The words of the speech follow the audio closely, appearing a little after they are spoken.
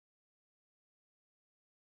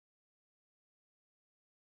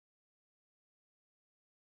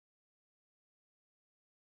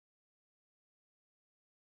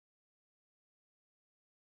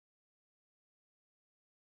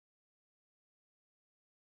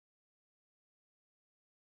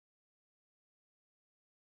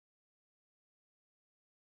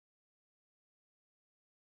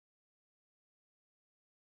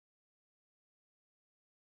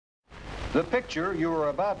The picture you are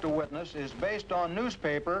about to witness is based on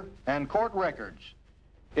newspaper and court records.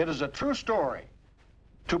 It is a true story.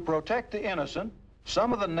 To protect the innocent,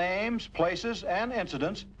 some of the names, places, and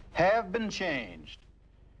incidents have been changed.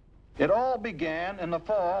 It all began in the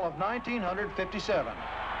fall of 1957.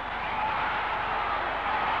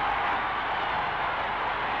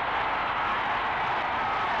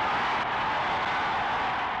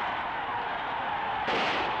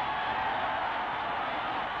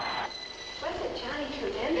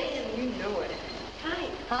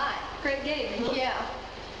 Great game. Yeah.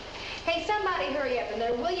 Hey, somebody hurry up in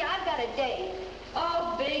there, will you? I've got a date.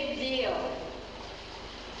 Oh, big deal.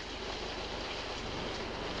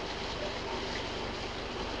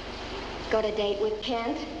 Got a date with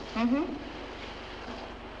Kent? Mm-hmm.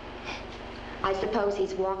 I suppose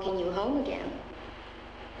he's walking you home again.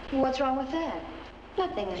 What's wrong with that?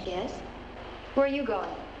 Nothing, I guess. Where are you going?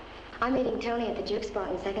 I'm meeting Tony at the juke spot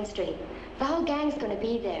on 2nd Street. The whole gang's gonna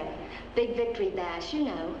be there. Big victory bash, you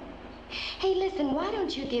know. Hey, listen, why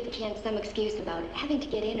don't you give Kent some excuse about having to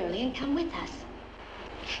get in early and come with us?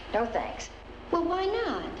 No, thanks. Well, why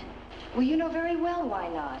not? Well, you know very well why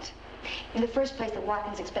not. In the first place, the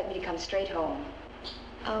Watkins expect me to come straight home.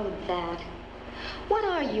 Oh, that. What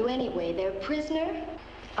are you, anyway? Their prisoner?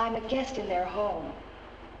 I'm a guest in their home.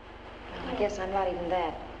 Well, I guess I'm not even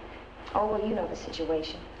that. Oh, well, you know the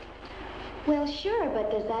situation. Well, sure,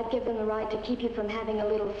 but does that give them the right to keep you from having a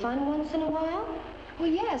little fun once in a while? Well,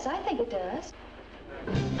 yes, I think it does.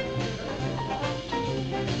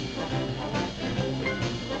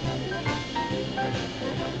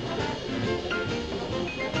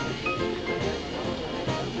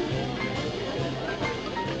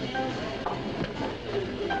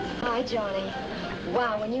 Hi, Johnny.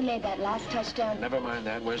 Wow, when you made that last touchdown... Never mind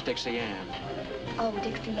that. Where's Dixie Ann? Oh,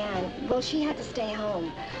 Dixie Ann. Well, she had to stay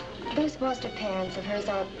home. Those foster parents of hers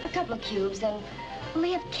are a couple of cubes, and well,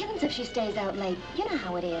 they have kittens if she stays out late. You know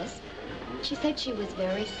how it is. She said she was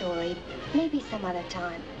very sorry. Maybe some other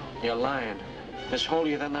time. You're lying. Miss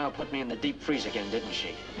Holier then now put me in the deep freeze again, didn't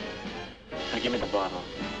she? Now, give me the bottle.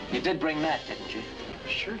 You did bring that, didn't you?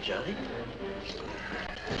 Sure, Johnny.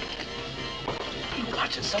 You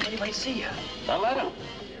watching? Somebody might see you. Now let him.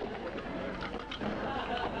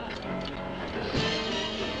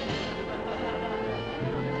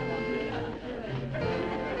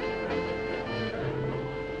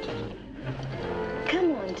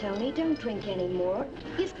 Come on, Tony. Don't drink any more.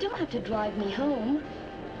 You still have to drive me home.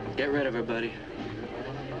 Get rid of her, buddy.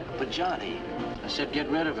 But, Johnny... I said get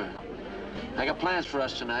rid of her. I got plans for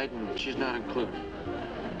us tonight, and she's not included.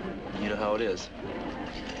 You know how it is.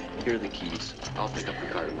 Here are the keys. I'll pick up the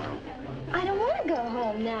car tomorrow. I don't want to go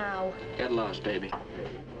home now. Get lost, baby.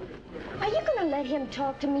 Are you going to let him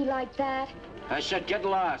talk to me like that? I said get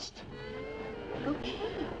lost. Okay.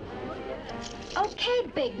 Okay,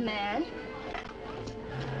 big man.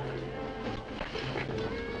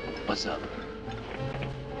 What's up?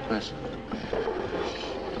 Listen.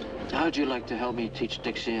 How'd you like to help me teach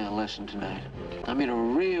Dixie a lesson tonight? I mean, a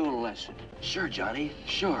real lesson. Sure, Johnny.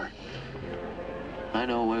 Sure. I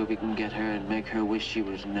know a way we can get her and make her wish she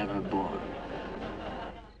was never born.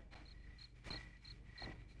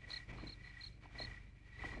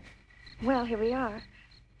 Well, here we are.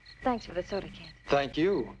 Thanks for the soda can. Thank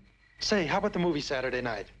you. Say, how about the movie Saturday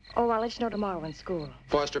night? Oh, I'll let you know tomorrow in school.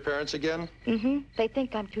 Foster parents again? Mm-hmm. They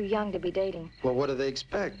think I'm too young to be dating. Well, what do they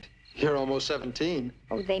expect? You're almost 17.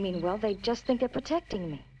 Oh, they mean well. They just think they're protecting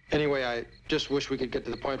me. Anyway, I just wish we could get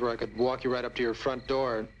to the point where I could walk you right up to your front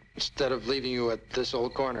door instead of leaving you at this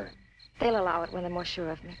old corner. They'll allow it when they're more sure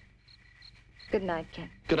of me. Good night, Ken.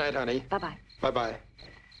 Good night, honey. Bye-bye. Bye-bye.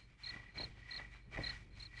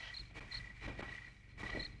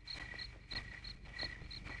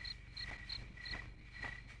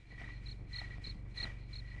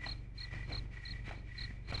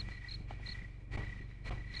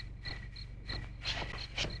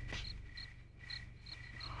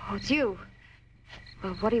 Oh, it's you.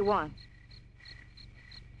 Well, what do you want?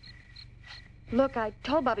 Look, I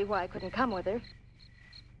told Bobby why I couldn't come with her.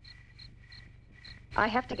 I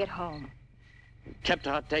have to get home. You kept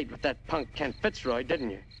a hot date with that punk Kent Fitzroy,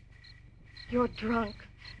 didn't you? You're drunk.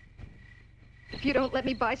 If you don't let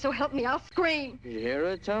me by, so help me, I'll scream. You hear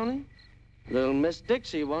her, Tony? Little Miss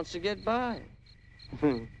Dixie wants to get by.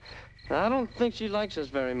 I don't think she likes us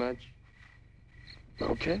very much.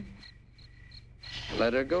 Okay.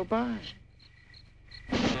 Let her go by.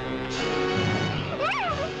 Pick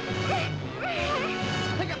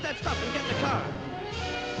up that stuff and get in the car.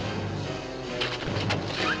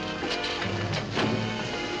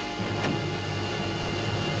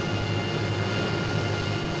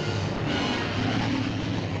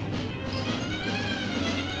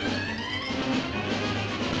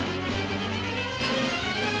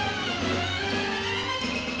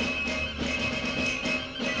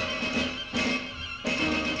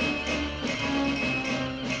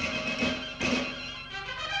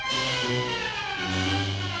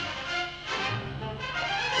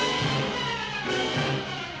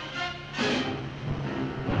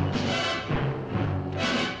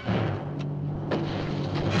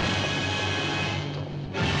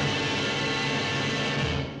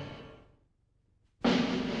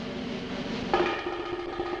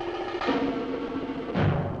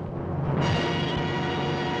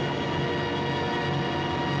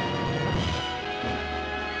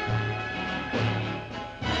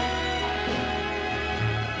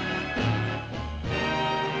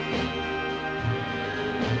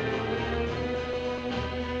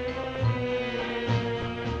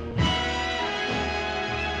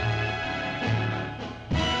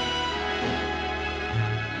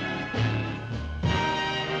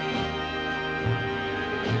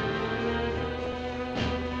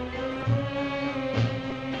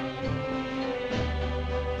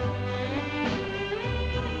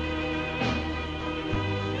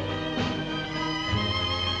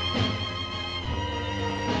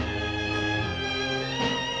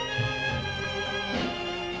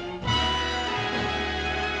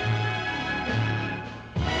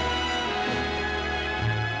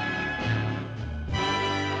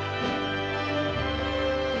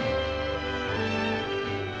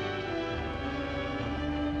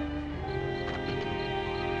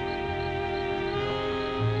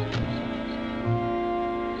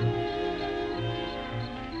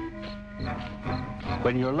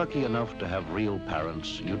 When you're lucky enough to have real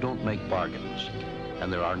parents, you don't make bargains,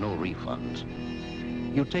 and there are no refunds.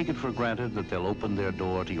 You take it for granted that they'll open their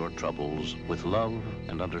door to your troubles with love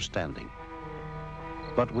and understanding.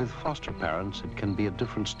 But with foster parents, it can be a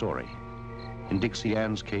different story. In Dixie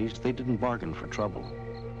Ann's case, they didn't bargain for trouble,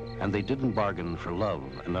 and they didn't bargain for love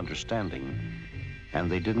and understanding,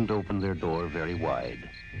 and they didn't open their door very wide.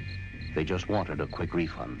 They just wanted a quick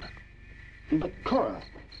refund. But, Cora,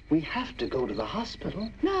 we have to go to the hospital.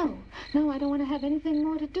 No, I don't want to have anything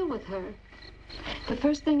more to do with her. The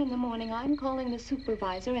first thing in the morning, I'm calling the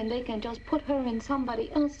supervisor, and they can just put her in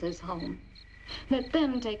somebody else's home. Let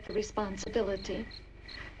them take the responsibility.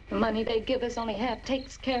 The money they give us only half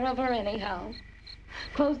takes care of her anyhow.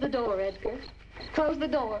 Close the door, Edgar. Close the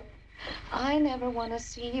door. I never want to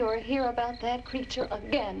see or hear about that creature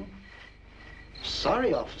again.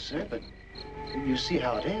 Sorry, officer, but you see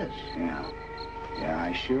how it is. Yeah,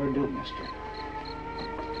 I sure do, mister.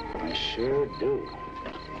 I sure do.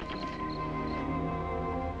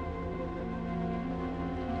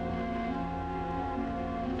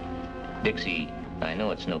 Dixie, I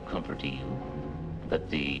know it's no comfort to you, but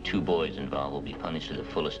the 2 boys involved will be punished to the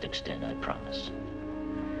fullest extent, I promise.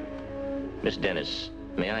 Miss Dennis,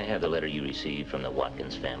 may I have the letter you received from the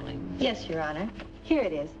Watkins family? Yes, Your Honor. Here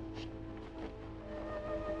it is.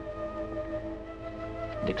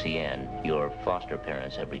 Dixie Ann, your foster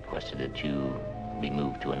parents have requested that you be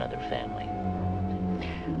moved to another family.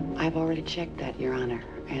 I've already checked that, Your Honor,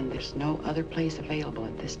 and there's no other place available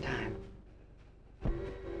at this time.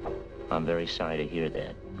 I'm very sorry to hear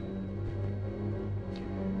that.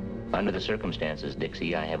 Under the circumstances,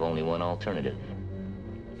 Dixie, I have only one alternative.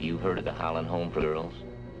 You've heard of the Holland Home for Girls?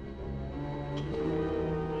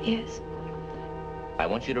 Yes. I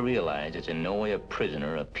want you to realize it's in no way a prison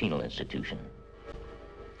or a penal institution.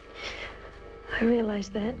 I realize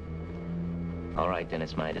that. All right, then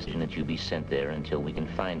it's my decision that you be sent there until we can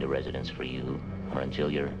find a residence for you, or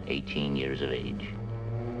until you're 18 years of age.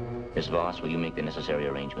 Miss Voss, will you make the necessary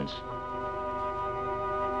arrangements?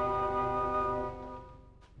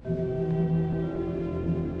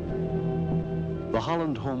 The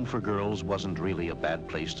Holland Home for Girls wasn't really a bad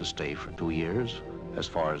place to stay for 2 years. As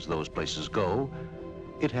far as those places go,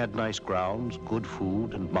 it had nice grounds, good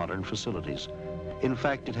food, and modern facilities. In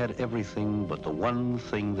fact, it had everything but the one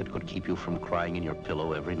thing that could keep you from crying in your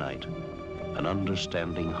pillow every night: an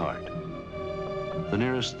understanding heart. The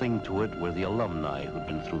nearest thing to it were the alumni who'd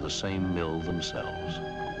been through the same mill themselves.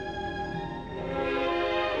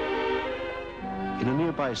 In a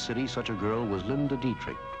nearby city, such a girl was Linda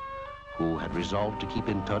Dietrich, who had resolved to keep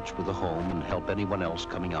in touch with the home and help anyone else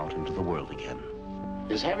coming out into the world again.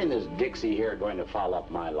 Is having this Dixie here going to foul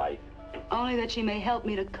up my life? Only that she may help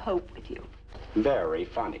me to cope with you. Very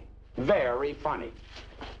funny. Very funny.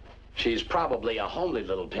 She's probably a homely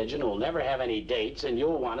little pigeon who'll never have any dates, and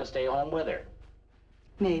you'll want to stay home with her.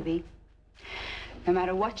 Maybe. No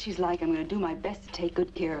matter what she's like, I'm going to do my best to take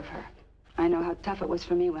good care of her. I know how tough it was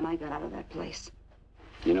for me when I got out of that place.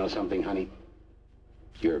 You know something, honey?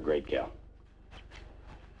 You're a great gal.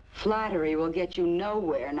 Flattery will get you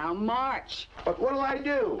nowhere. Now march. But what'll I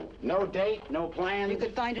do? No date, no plans? You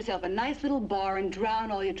could find yourself a nice little bar and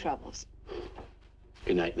drown all your troubles.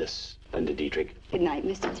 Good night, Miss Linda Dietrich. Good night,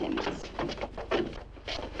 Mr. Timmons.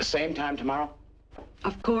 The same time tomorrow?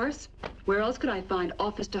 Of course. Where else could I find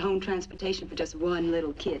office-to-home transportation for just one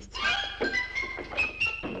little kiss?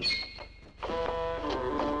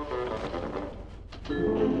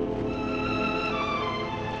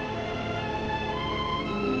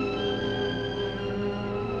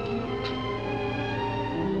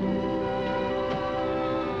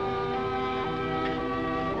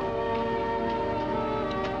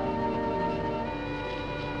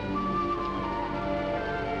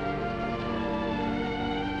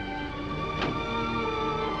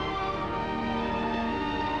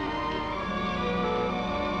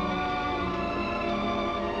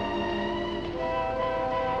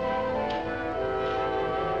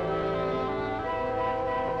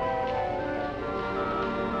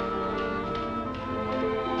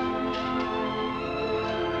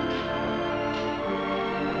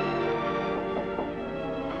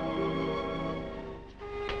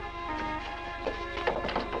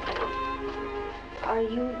 Are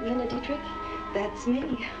you Lynette Dietrich? That's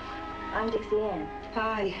me. I'm Dixie Ann.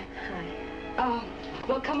 Hi. Hi. Oh,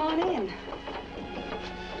 well, come on in.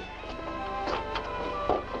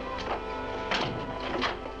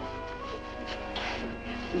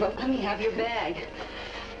 Well, let me have your bag.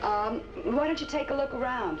 Why don't you take a look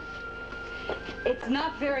around? It's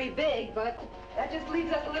not very big, but that just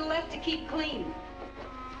leaves us a little less to keep clean.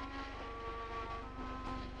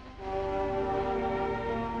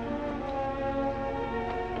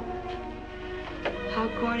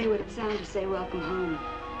 corny would it sound to say welcome home?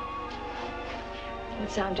 It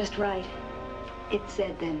would sound just right. It's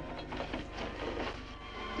said then.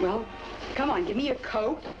 Well, come on, give me your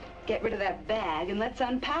coat, get rid of that bag, and let's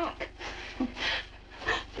unpack.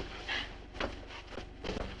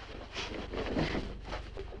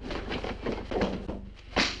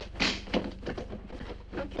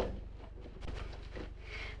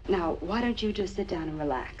 Now, why don't you just sit down and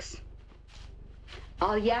relax?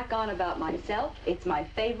 I'll yak on about myself. It's my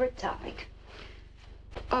favorite topic.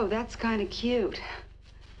 Oh, that's kind of cute.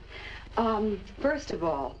 First of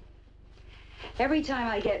all, every time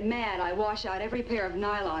I get mad, I wash out every pair of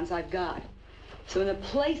nylons I've got. So when the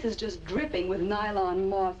place is just dripping with nylon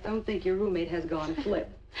moss, don't think your roommate has gone flip.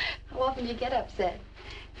 How often do you get upset?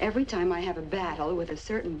 Every time I have a battle with a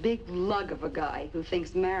certain big lug of a guy who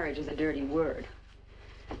thinks marriage is a dirty word.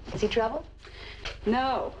 Is he trouble?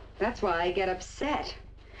 No, that's why I get upset.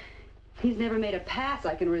 He's never made a pass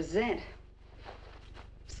I can resent.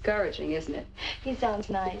 Discouraging, isn't it? He sounds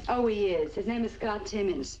nice. Oh, he is. His name is Scott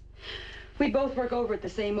Timmons. We both work over at the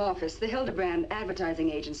same office, the Hildebrand Advertising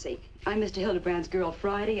Agency. I'm Mr. Hildebrand's girl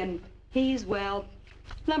Friday, and he's, well,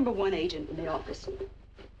 #1 agent in the office.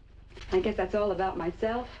 I guess that's all about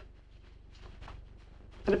myself.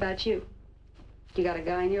 What about you? You got a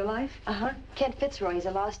guy in your life? Uh-huh. Kent Fitzroy, he's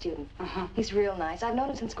a law student. Uh-huh. He's real nice. I've known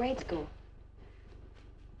him since grade school.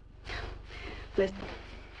 Listen,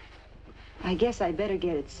 I guess I better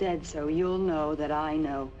get it said so you'll know that I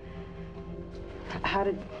know. How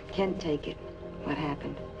did Kent take it? What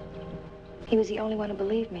happened? He was the only one who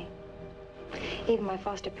believed me. Even my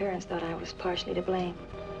foster parents thought I was partially to blame.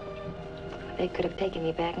 They could have taken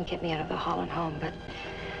me back and kept me out of the Holland home, but...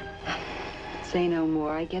 Say no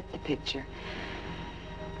more. I get the picture.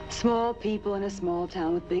 Small people in a small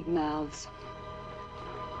town with big mouths.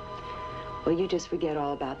 Well, you just forget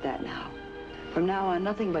all about that now. From now on,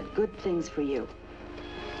 nothing but good things for you.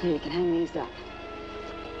 Here, you can hang these up.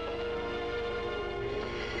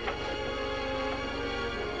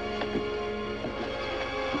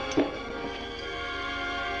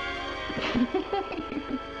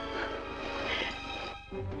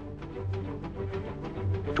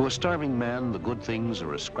 To a starving man, the good things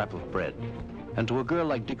are a scrap of bread. And to a girl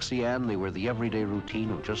like Dixie Ann, they were the everyday routine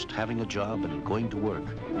of just having a job and going to work.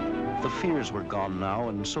 The fears were gone now,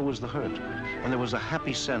 and so was the hurt. And there was a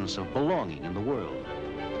happy sense of belonging in the world.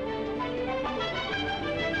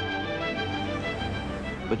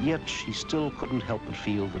 But yet, she still couldn't help but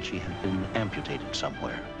feel that she had been amputated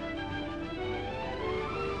somewhere.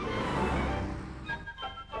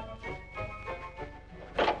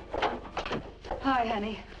 Hi,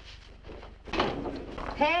 honey.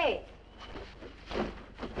 Hey!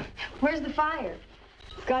 Where's the fire?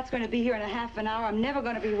 Scott's going to be here in a half an hour. I'm never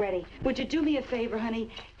going to be ready. Would you do me a favor, honey?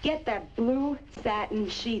 Get that blue satin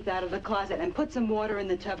sheath out of the closet and put some water in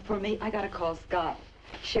the tub for me. I got to call Scott.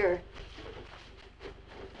 Sure.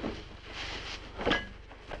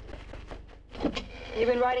 You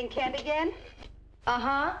been writing Kent again?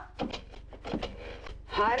 Uh-huh.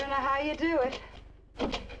 I don't know how you do it.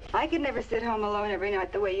 I could never sit home alone every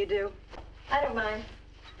night the way you do. I don't mind.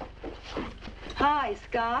 Hi,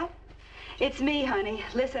 Scott. It's me, honey.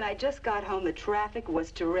 Listen, I just got home. The traffic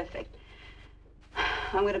was terrific.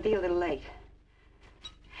 I'm going to be a little late.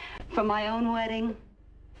 For my own wedding,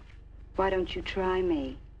 why don't you try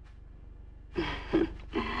me?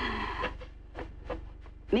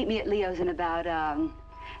 Meet me at Leo's in about,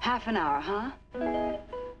 half an hour, huh?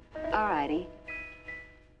 All righty.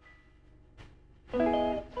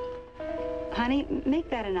 Honey, make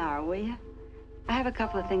that an hour, will you? I have a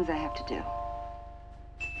couple of things I have to do.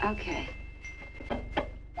 Okay.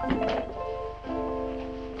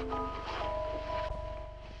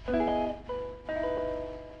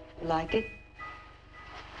 Like it?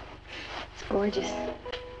 It's gorgeous.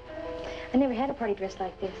 I never had a party dress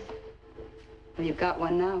like this. Well, you've got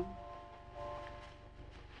one now.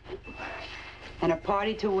 And a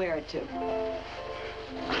party to wear it to.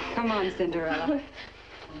 Come on, Cinderella.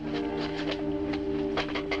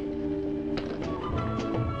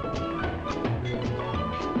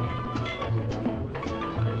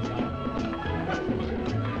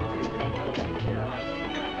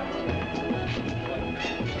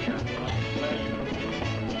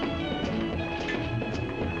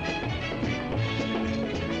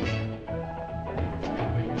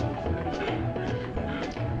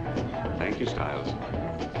 Thank you, Styles.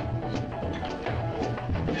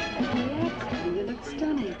 Yes, you look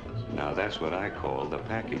stunning. Now, that's what I call the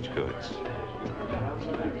package goods.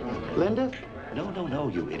 Linda? No,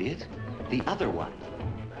 you idiot. The other one.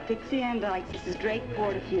 Dixie and Dikes, this is Drake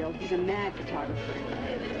Porterfield. He's a mad photographer.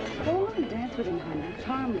 Go on and dance with him, honey. It's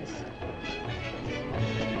harmless.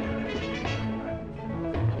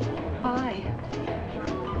 Hi.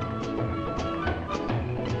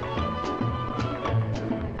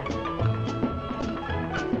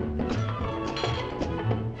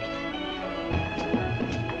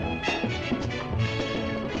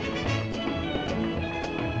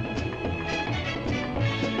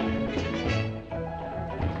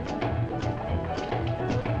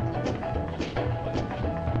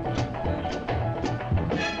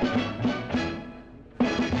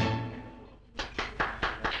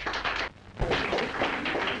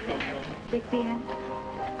 Dixie,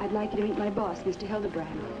 I'd like you to meet my boss, Mr. Hildebrand.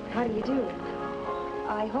 How do you do?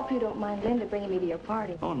 I hope you don't mind Linda bringing me to your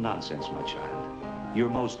party. Oh, nonsense, my child. You're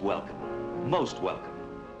most welcome. Most welcome.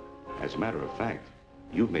 As a matter of fact,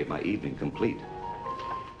 you've made my evening complete.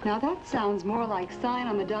 Now that sounds more like sign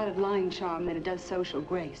on the dotted line charm than it does social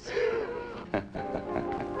grace.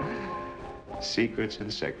 Secrets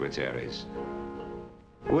and secretaries.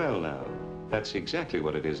 Well, now, that's exactly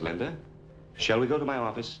what it is, Linda. Shall we go to my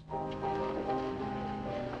office?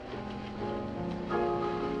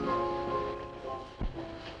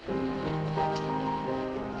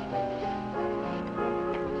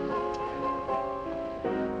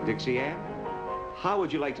 Dixie Ann, how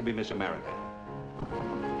would you like to be Miss America?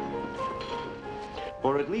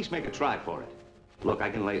 Or at least make a try for it. Look,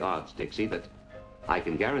 I can lay odds, Dixie, that I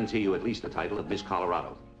can guarantee you at least the title of Miss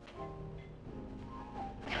Colorado.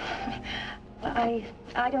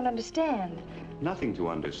 I don't understand. Nothing to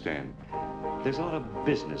understand. There's a lot of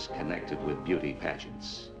business connected with beauty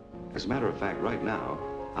pageants. As a matter of fact, right now,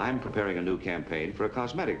 I'm preparing a new campaign for a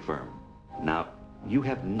cosmetic firm. Now, you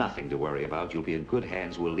have nothing to worry about. You'll be in good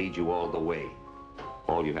hands. We'll lead you all the way.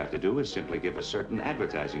 All you have to do is simply give us certain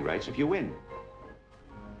advertising rights if you win.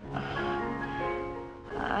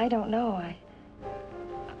 I don't know.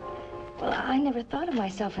 Well, I never thought of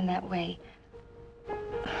myself in that way.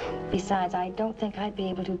 Besides, I don't think I'd be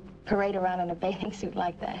able to parade around in a bathing suit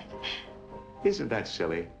like that. Isn't that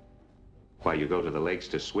silly? Why, you go to the lakes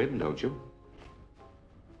to swim, don't you?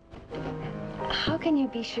 How can you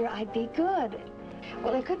be sure I'd be good?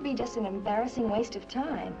 Well, it could be just an embarrassing waste of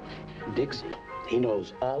time. Dixie, he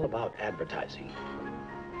knows all about advertising.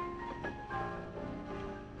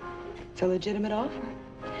 It's a legitimate offer.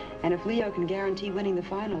 And if Leo can guarantee winning the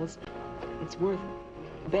finals, it's worth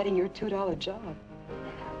betting your $2 job.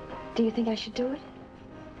 Do you think I should do it?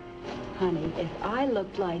 Honey, if I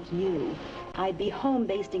looked like you, I'd be home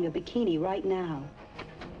basting a bikini right now.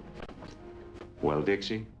 Well,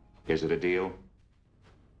 Dixie, is it a deal?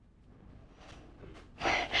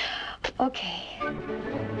 Okay.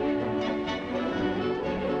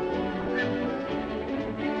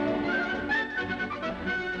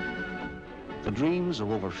 The dreams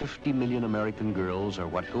of over 50 million American girls are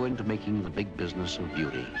what go into making the big business of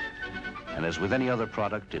beauty. And as with any other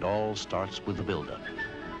product, it all starts with the build-up.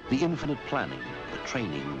 The infinite planning, the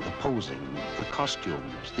training, the posing, the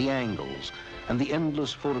costumes, the angles, and the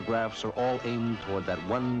endless photographs are all aimed toward that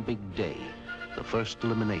one big day, the first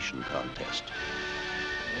elimination contest.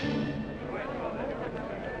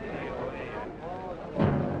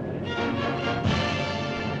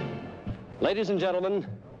 Ladies and gentlemen,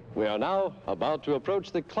 we are now about to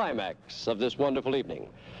approach the climax of this wonderful evening.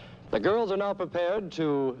 The girls are now prepared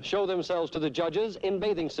to show themselves to the judges in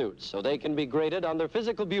bathing suits so they can be graded on their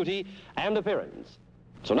physical beauty and appearance.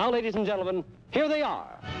 So now, ladies and gentlemen, here they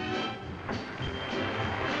are.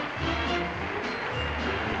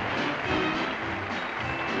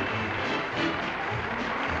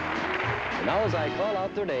 And now, as I call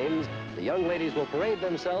out their names, the young ladies will parade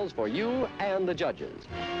themselves for you and the judges.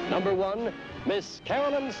 Number 1, Miss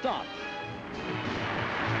Carolyn Stott.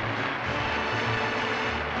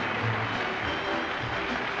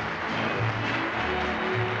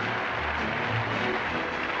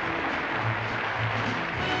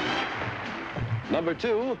 Number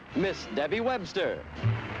 2, Miss Debbie Webster.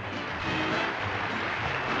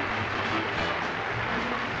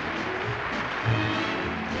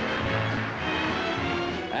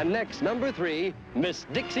 And next, number 3, Miss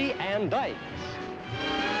Dixie Ann Dikes.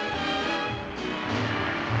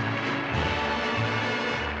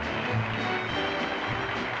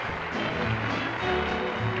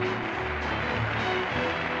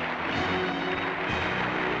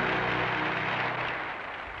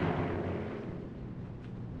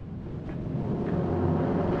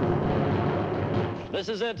 This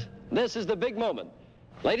is it. This is the big moment.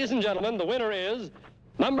 Ladies and gentlemen, the winner is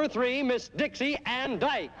number 3, Miss Dixie Ann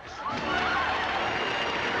Dikes.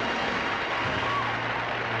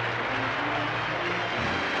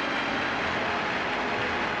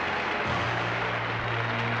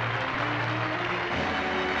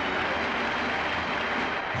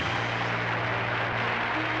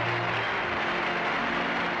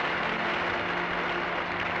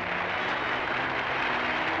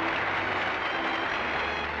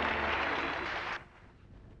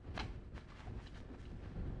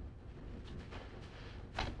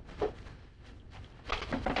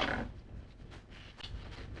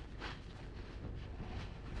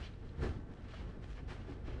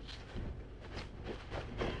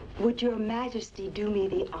 Would Your Majesty do me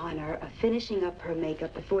the honor of finishing up her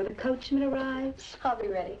makeup before the coachman arrives? I'll be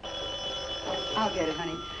ready. I'll get it,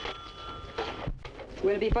 honey.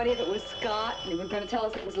 Wouldn't it be funny if it was Scott and he was going to tell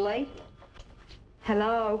us it was late?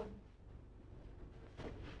 Hello?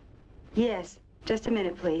 Yes, just a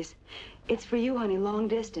minute, please. It's for you, honey, long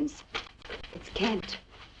distance. It's Kent.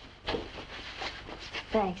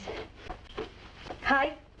 Thanks.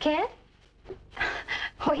 Hi, Kent?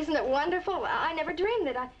 Oh, isn't it wonderful? I never dreamed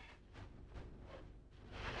that I...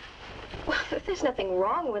 Well, there's nothing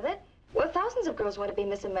wrong with it. Well, thousands of girls want to be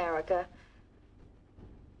Miss America.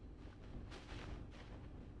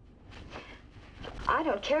 I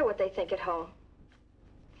don't care what they think at home.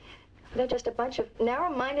 They're just a bunch of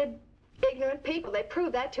narrow-minded, ignorant people. They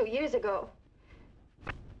proved that 2 years ago.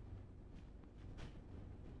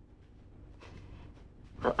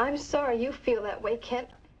 Well, I'm sorry you feel that way, Kent.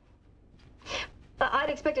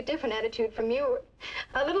 I'd expect a different attitude from you,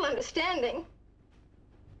 a little understanding.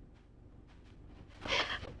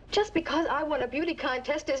 Just because I won a beauty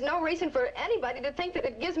contest is no reason for anybody to think that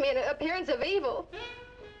it gives me an appearance of evil.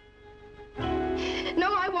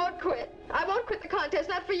 No, I won't quit. I won't quit the contest,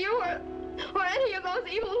 not for you or any of those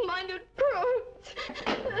evil-minded prudes.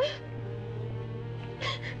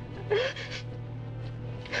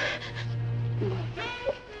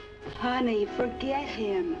 Honey, forget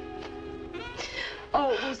him.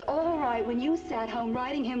 Oh, it was all right when you sat home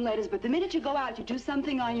writing him letters, but the minute you go out, you do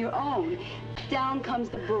something on your own, down comes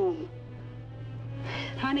the boom.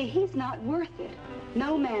 Honey, he's not worth it.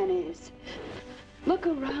 No man is. Look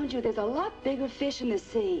around you. There's a lot bigger fish in the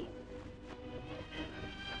sea.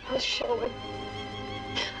 I'll show it.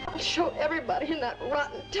 I'll show everybody in that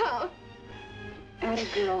rotten town. Atta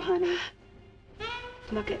girl, honey.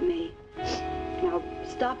 Look at me. Now,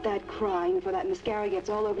 stop that crying before that mascara gets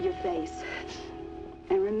all over your face.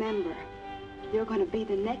 And remember, you're going to be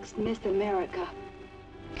the next Miss America.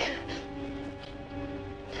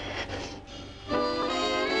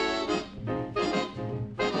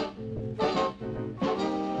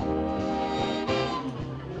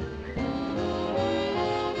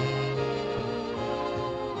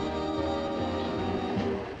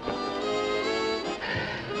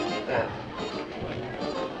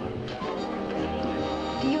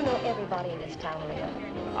 Do you know everybody in this town, Leo?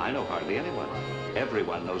 I know hardly anyone.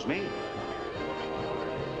 Everyone knows me.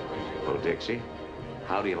 Oh, Dixie,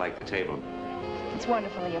 how do you like the table? It's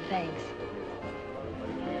wonderful, Leo, thanks.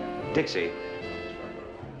 Dixie,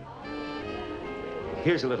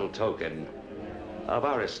 here's a little token of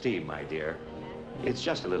our esteem, my dear. It's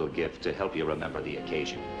just a little gift to help you remember the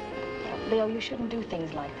occasion. Leo, you shouldn't do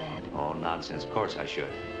things like that. Oh, nonsense. Of course I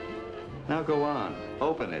should. Now go on.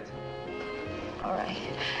 Open it. All right.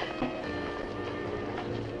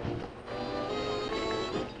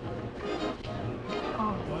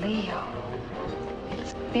 Oh, Leo.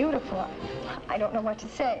 It's beautiful. I don't know what to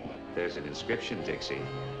say. There's an inscription, Dixie.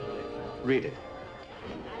 Read it.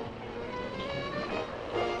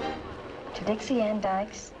 To Dixie Ann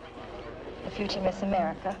Dikes, the future Miss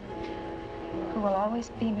America, who will always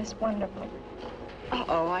be Miss Wonderful.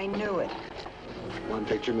 Uh-oh, I knew it. One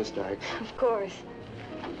picture, Miss Dykes. Of course.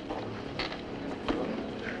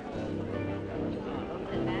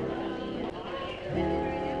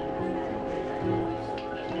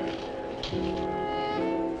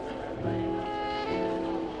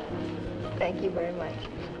 Thank you very much.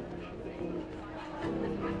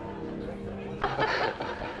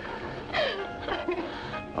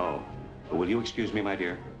 Oh, will you excuse me, my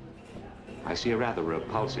dear? I see a rather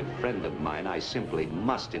repulsive friend of mine I simply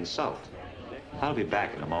must insult. I'll be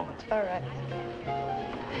back in a moment. All right.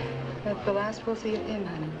 That's the last we'll see of him,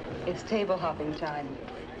 honey. It's table hopping time.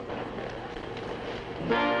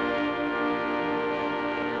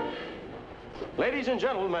 Ladies and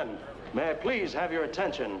gentlemen, may I please have your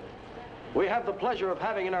attention? We have the pleasure of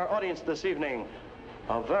having in our audience this evening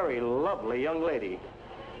a very lovely young lady.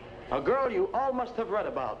 A girl you all must have read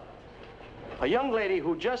about. A young lady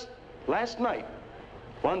who just last night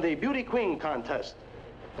won the Beauty Queen contest.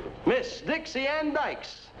 Miss Dixie Ann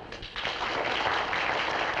Dikes.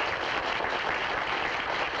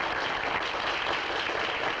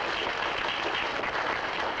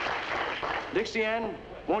 Dixie Ann,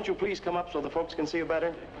 won't you please come up so the folks can see you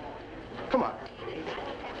better? Come on.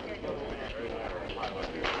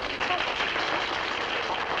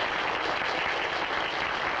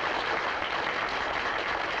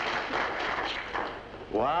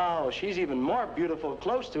 Wow, she's even more beautiful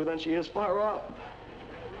close to than she is far off.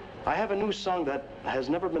 I have a new song that has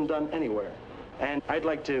never been done anywhere, and I'd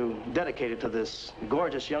like to dedicate it to this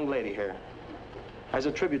gorgeous young lady here as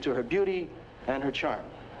a tribute to her beauty and her charm.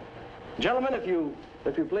 Gentlemen, if you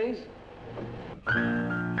please.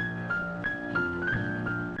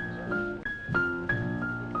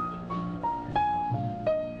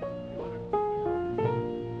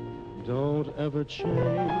 Don't ever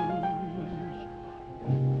change.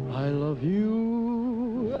 I love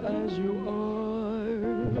you as you are.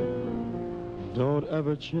 Don't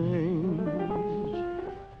ever change.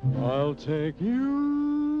 I'll take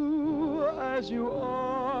you as you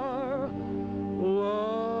are.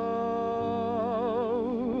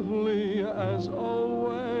 Lovely as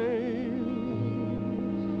always.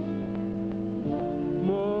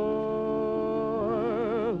 More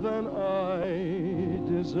than I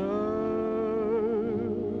deserve.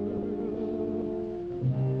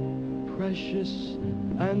 Precious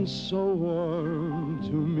and so warm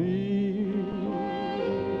to me.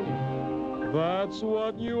 That's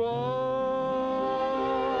what you are.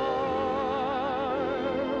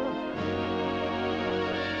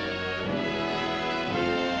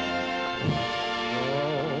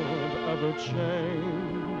 Don't ever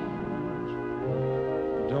change.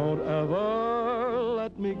 Don't ever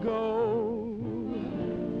let me go.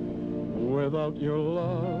 Without your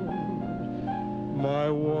love, my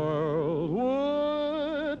world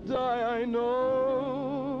would die, I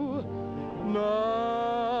know. Now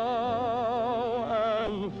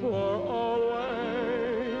and for always.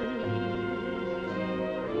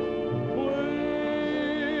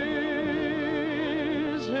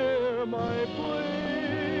 Please hear my plea.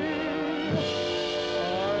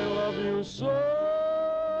 I love you so,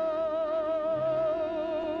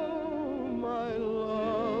 my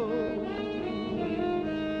love.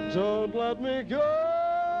 Don't let me go.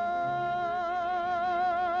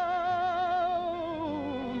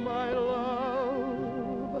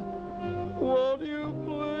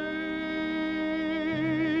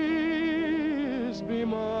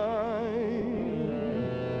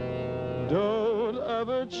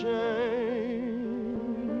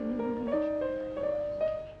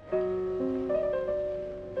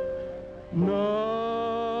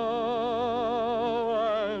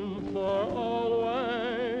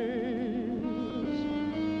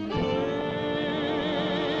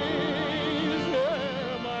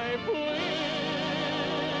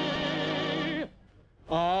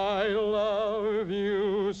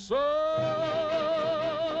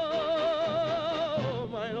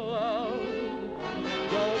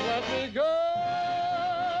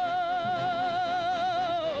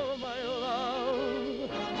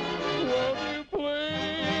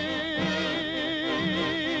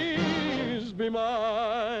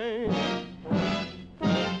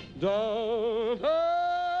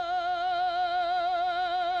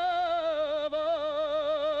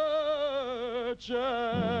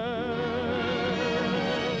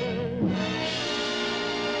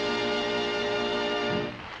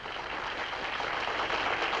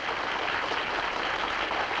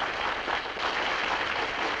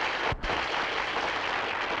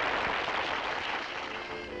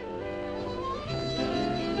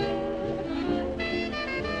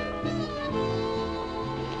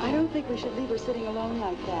 We should leave her sitting alone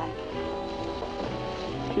like that.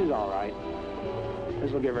 She's all right.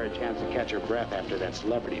 This will give her a chance to catch her breath after that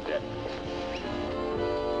celebrity bit.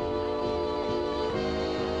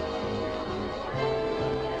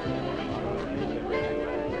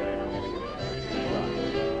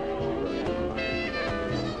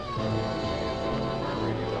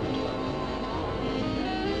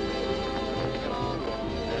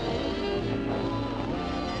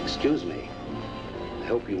 Excuse me. I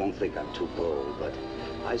hope you won't think I'm too bold, but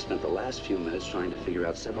I spent the last few minutes trying to figure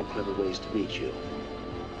out several clever ways to meet you.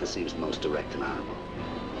 This seems the most direct and honorable.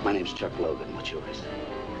 My name's Chuck Logan. What's yours?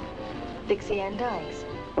 Dixie Ann Dikes.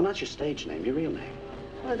 Well, not your stage name, your real name.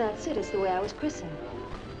 Well, that's it. It's the way I was christened.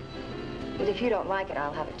 But if you don't like it,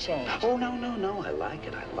 I'll have it changed. Oh, no. I like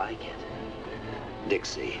it. I like it.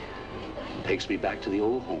 Dixie. Takes me back to the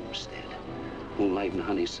old homestead. Moonlight and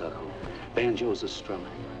honeysuckle. Banjos are strumming.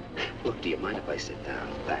 Look, do you mind if I sit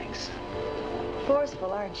down? Thanks.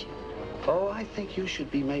 Forceful, aren't you? Oh, I think you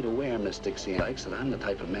should be made aware, Miss Dixie Dikes, that I'm the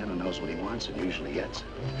type of man who knows what he wants and usually gets it.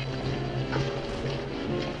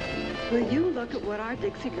 Will you look at what our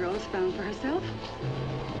Dixie girl has found for herself?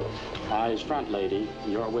 Eyes front, lady.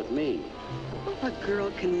 You're with me. Well, a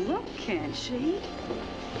girl can look, can't she?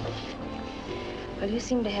 Well, you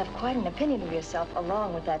seem to have quite an opinion of yourself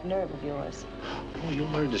along with that nerve of yours. Oh, you'll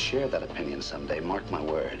learn to share that opinion someday, mark my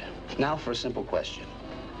word. Now for a simple question.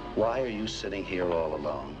 Why are you sitting here all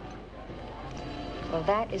alone? Well,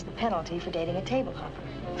 that is the penalty for dating a table hopper.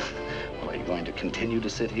 Well, are you going to continue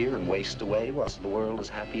to sit here and waste away whilst the world is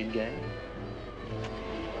happy and gay?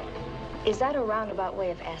 Is that a roundabout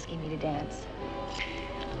way of asking me to dance?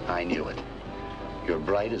 I knew it. You're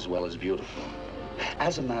bright as well as beautiful.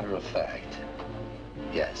 As a matter of fact,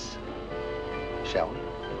 yes. Shall we?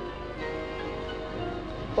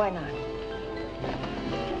 Why not?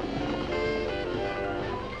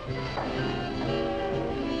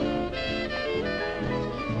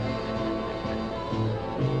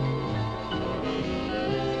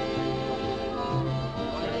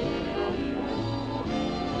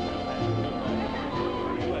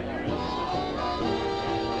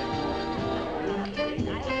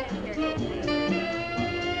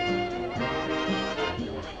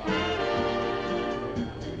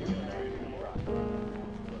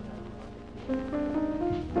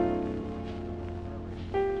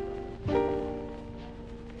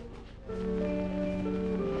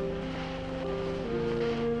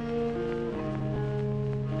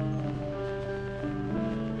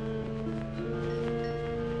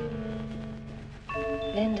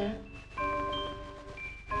 Linda?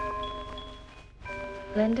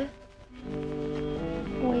 Linda?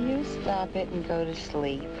 Will you stop it and go to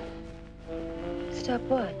sleep? Stop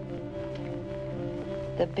what?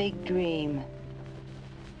 The big dream.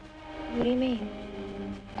 What do you mean?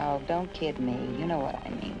 Oh, don't kid me. You know what I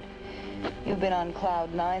mean. You've been on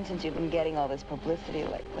cloud 9 since you've been getting all this publicity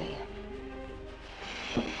lately.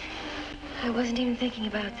 I wasn't even thinking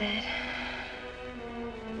about that.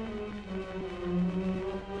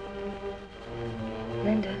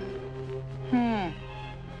 Linda.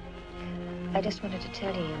 I just wanted to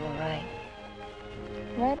tell you were right.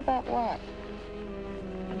 Right about what?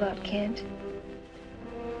 About Kent.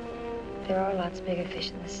 There are lots bigger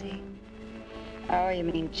fish in the sea. Oh, you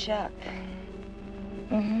mean Chuck?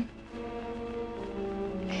 Mm-hmm.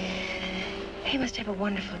 He must have a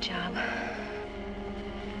wonderful job.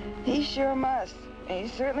 He sure must. He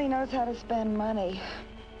certainly knows how to spend money.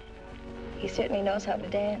 He certainly knows how to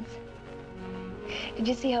dance. Did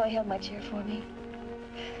you see how he held my chair for me?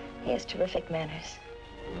 He has terrific manners.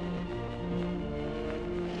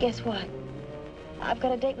 Guess what? I've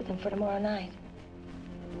got a date with him for tomorrow night.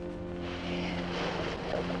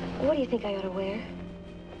 What do you think I ought to wear?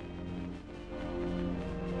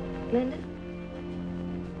 Linda?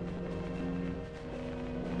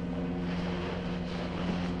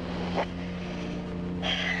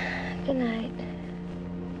 Good night.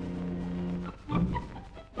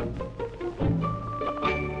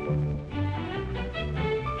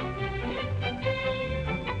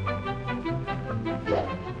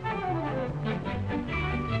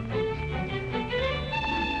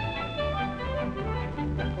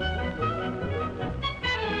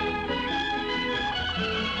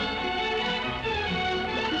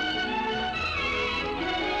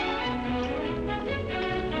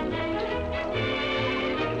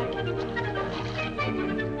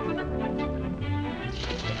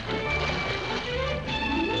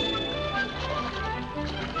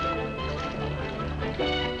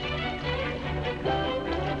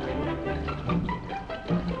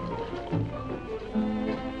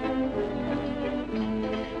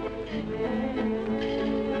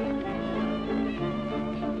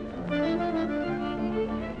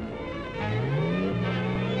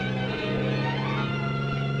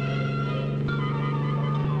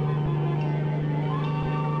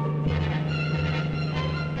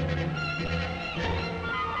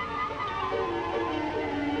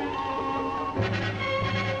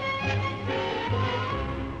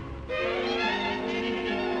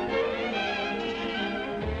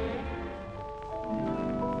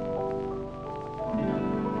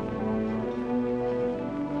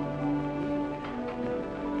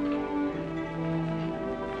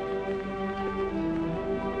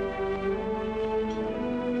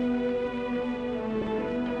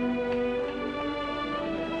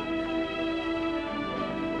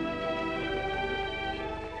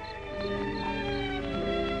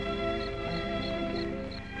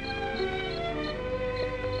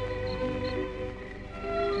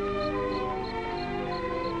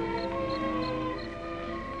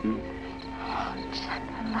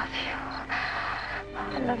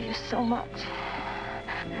 So much.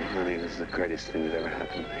 Honey, this is the greatest thing that ever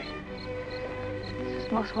happened to me. This is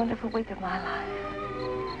the most wonderful week of my life.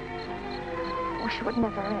 I wish it would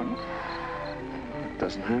never end. It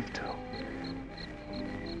doesn't have to.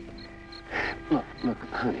 Look,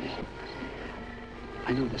 honey.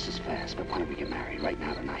 I know this is fast, but why don't we get married right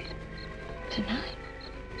now tonight? Tonight?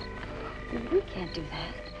 We can't do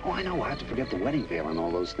that. Oh, I know. We'll have to forget the wedding veil and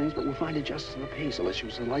all those things, but we'll find a justice of the peace. Unless you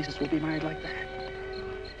was a license, we'll be married like that.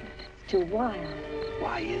 Too wild.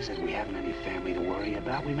 Why is it we haven't any family to worry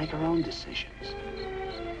about? We make our own decisions.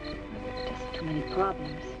 Just too many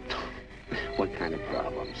problems. What kind of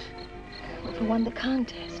problems? Well, for one, the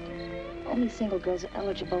contest. Only single girls are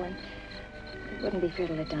eligible, and it wouldn't be fair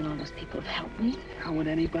to let down all those people who've helped me. How would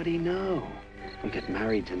anybody know? We get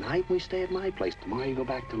married tonight, we stay at my place. Tomorrow you go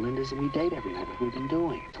back to Linda's and we date every night like we've been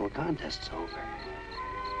doing until the contest's over.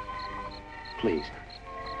 Please.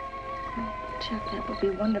 Oh, Chuck, that would be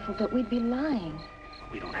wonderful, but we'd be lying.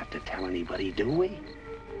 We don't have to tell anybody, do we?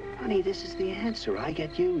 Honey, this is the answer. I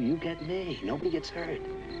get you, you get me. Nobody gets hurt.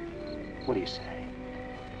 What do you say?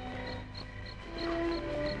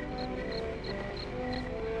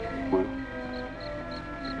 Well?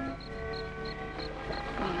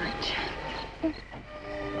 All right, Chuck.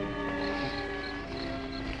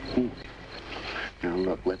 Now,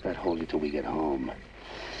 look, let that hold you till we get home.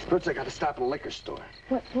 First, I got to stop at a liquor store.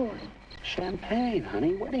 What for? Champagne,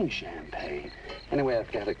 honey. Wedding champagne. Anyway,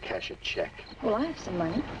 I've got to cash a check. Well, I have some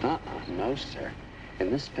money. No, sir.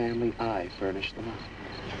 In this family, I furnish the money.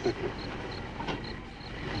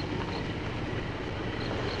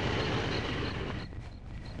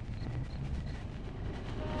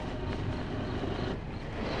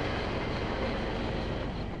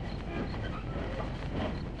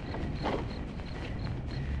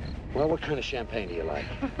 Well, what kind of champagne do you like?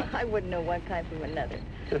 I wouldn't know one kind from another.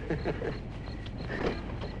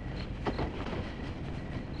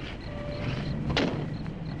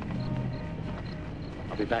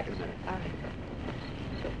 I'll be back in a minute. All right.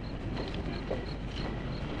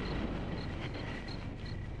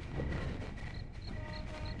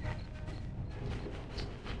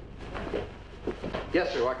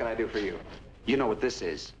 Yes, sir. What can I do for you? You know what this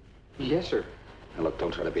is? Yes, sir. Now, look,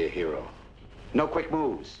 don't try to be a hero. No quick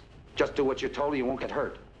moves. Just do what you're told and you won't get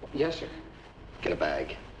hurt. Yes, sir. Get a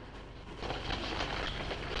bag.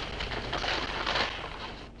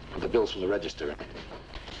 Put the bills from the register in.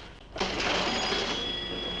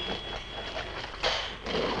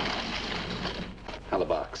 Now the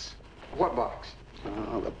box. What box?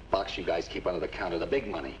 Oh, the box you guys keep under the counter, the big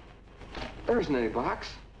money. There isn't any box.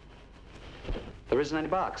 There isn't any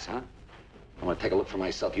box, huh? I want to take a look for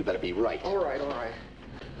myself. You better be right. All right, all right.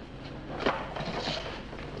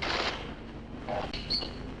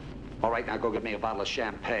 All right, now go get me a bottle of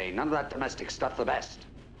champagne. None of that domestic stuff, the best.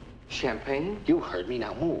 Champagne? You heard me,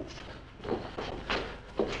 now move.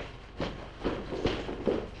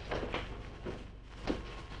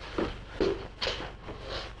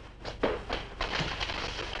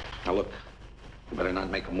 Now look, you better not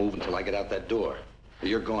make a move until I get out that door. Or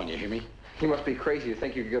you're gone, you hear me? You must be crazy to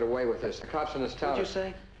think you could get away with this. The cops in this town... What'd you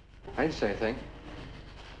say? I didn't say anything.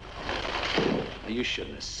 Now, you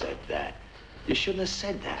shouldn't have said that. You shouldn't have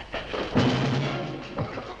said that.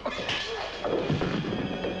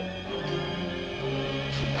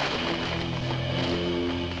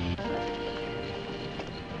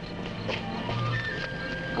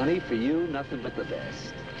 Honey, for you, nothing but the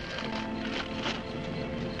best.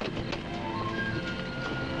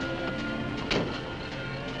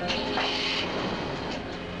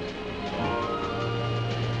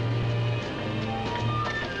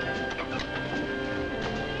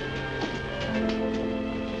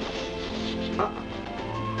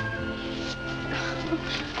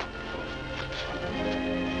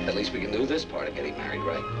 At least we can do this part of getting married,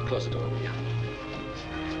 right? Close the door, will you?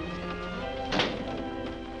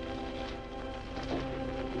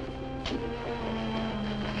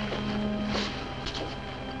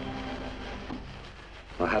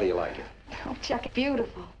 Well, how do you like it? Oh, Chuck,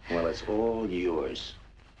 beautiful. Well, it's all yours.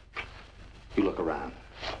 You look around.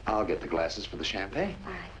 I'll get the glasses for the champagne.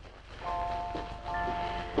 All right.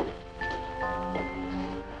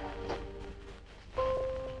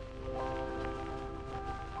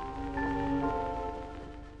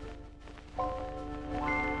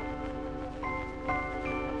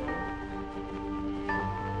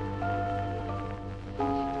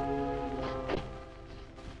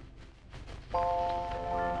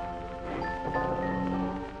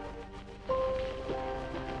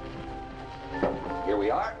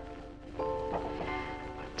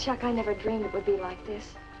 Chuck, I never dreamed it would be like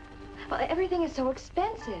this. Well, everything is so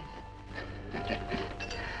expensive.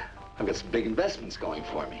 I've got some big investments going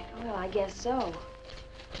for me. Well, I guess so.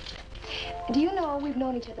 Do you know, we've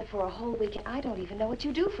known each other for a whole week, and I don't even know what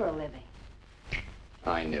you do for a living.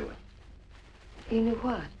 I knew it. You knew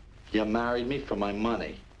what? You married me for my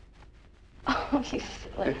money. Oh, you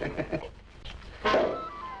silly.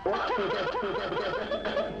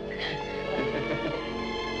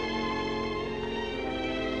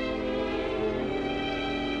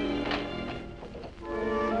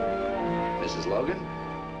 Mrs. Logan?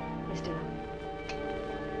 Mr. Logan.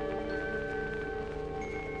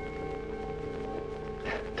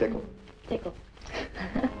 Tickle. Tickle.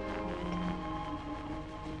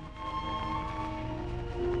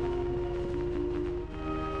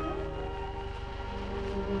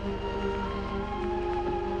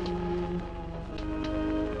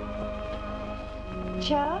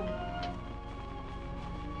 Chuck?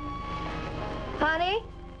 Honey?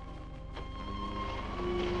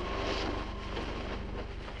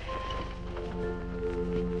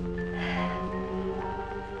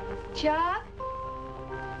 Chuck?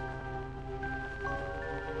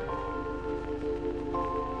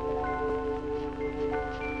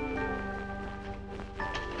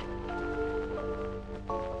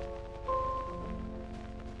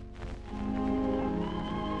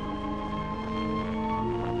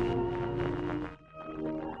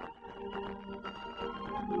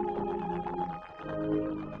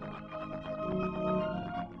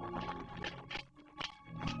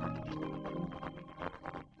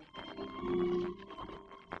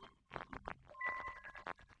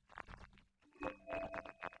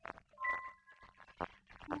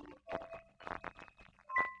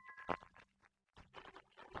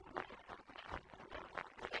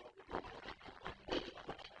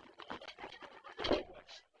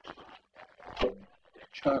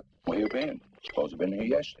 Chuck, where you been? Supposed to have been here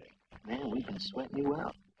yesterday. Man, we've been sweating you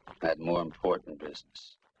out. Had more important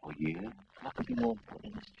business. Oh, yeah? What could be more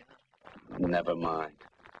important than this job? Never mind.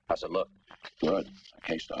 How's it look? Good. I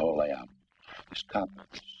cased the whole layout. This cop,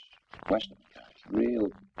 this Western guy,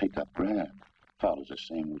 real pick-up grab. Follows the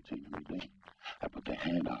same routine every day. I put the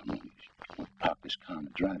hand on him. We'll park this car in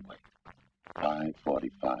the driveway.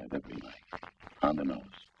 5:45 every night. On the nose.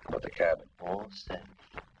 About the cabin? All set.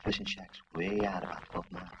 Fishing shack's way out, about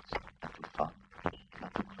 12 miles. Not too far,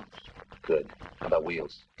 not too close. Good. How about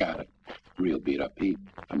wheels? Got it. Real beat-up heap.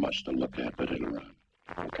 I much to look at, but it'll run.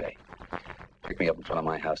 Okay. Pick me up in front of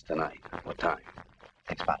my house tonight. What time?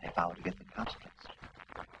 Takes about half hour to get to the cop's place.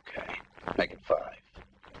 Okay. Make it 5.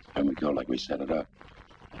 And we go like we set it up.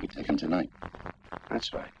 We take him tonight.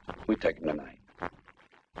 That's right. We take him tonight.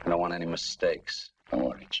 I don't want any mistakes. Don't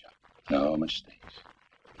worry, Chuck. No mistakes.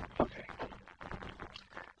 Okay.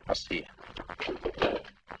 I'll see you.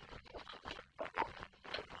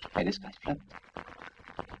 Hey, this guy's flipped.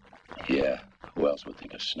 Yeah. Who else would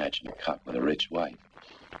think of snatching a cop with a rich wife?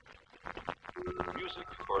 Music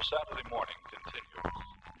for Saturday morning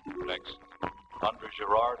continues. Next, Andre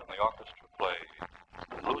Girard and the orchestra play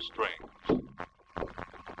Blue String.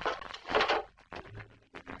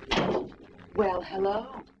 Well,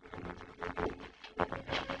 hello.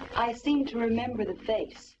 I seem to remember the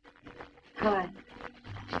face. Hi.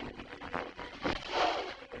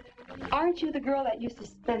 Aren't you the girl that used to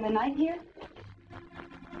spend the night here?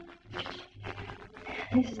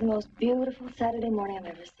 This is the most beautiful Saturday morning I've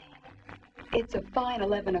ever seen. It's a fine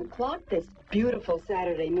 11 o'clock this beautiful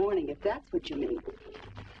Saturday morning, if that's what you mean.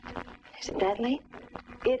 Is it that late?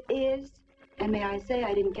 It is. And may I say,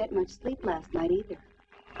 I didn't get much sleep last night either.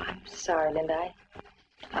 I'm sorry, Linda.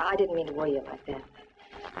 I didn't mean to worry you like that.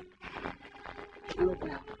 Oh,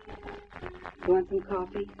 well. You want some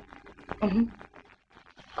coffee? Mm-hmm.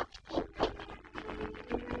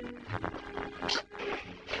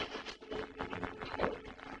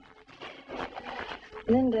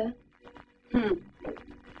 Linda.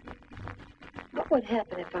 What would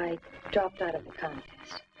happen if I dropped out of the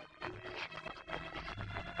contest?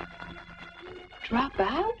 Drop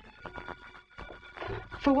out?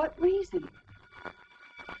 For what reason?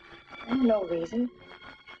 No reason.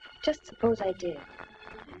 Just suppose I did.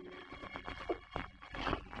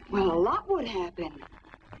 Well, a lot would happen.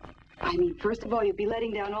 I mean, first of all, you'd be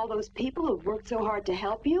letting down all those people who've worked so hard to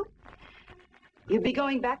help you. You'd be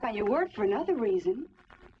going back on your word for another reason.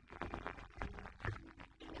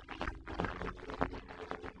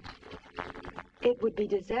 It would be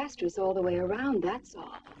disastrous all the way around, that's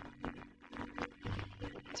all.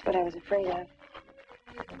 That's what I was afraid of.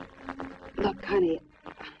 Look, honey,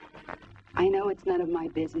 I know it's none of my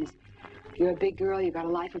business. You're a big girl, you've got a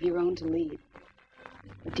life of your own to lead.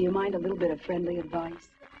 But do you mind a little bit of friendly advice?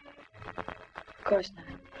 Of course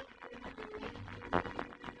not.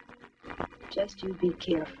 Just you be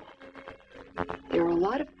careful. There are a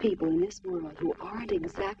lot of people in this world who aren't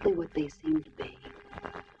exactly what they seem to be.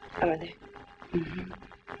 Are there? Mm-hmm.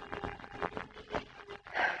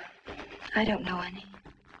 I don't know any.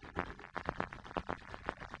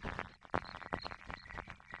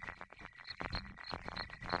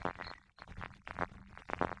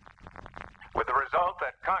 With the result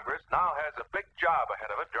that Congress now has a big job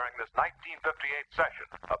ahead of it during this 1958 session,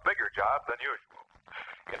 a bigger job than usual.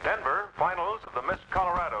 In Denver, finals of the Miss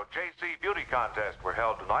Colorado JC Beauty Contest were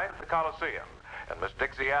held tonight at the Coliseum, and Miss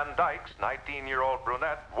Dixie Ann Dikes, 19-year-old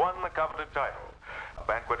brunette, won the coveted title. A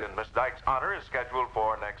banquet in Miss Dikes' honor is scheduled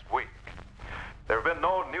for next week. There have been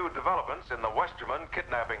no new developments in the Westerman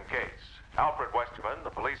kidnapping case. Alfred Westerman, the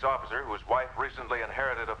police officer whose wife recently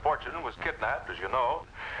inherited a fortune, was kidnapped, as you know.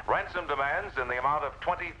 Ransom demands in the amount of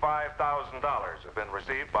 $25,000 have been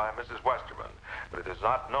received by Mrs. Westerman, but it is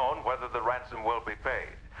not known whether the ransom will be paid.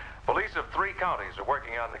 Police of 3 counties are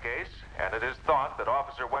working on the case, and it is thought that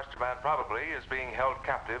Officer Westerman probably is being held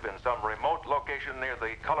captive in some remote location near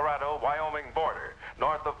the Colorado-Wyoming border,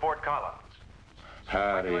 north of Fort Collins.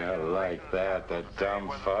 How do you like that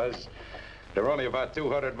dumb fuzz? They're only about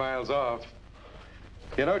 200 miles off.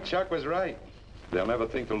 You know, Chuck was right. They'll never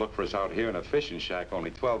think to look for us out here in a fishing shack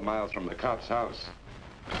only 12 miles from the cop's house.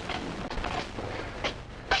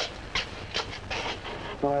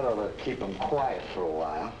 Well, that ought to keep them quiet for a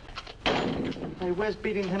while. Hey, where's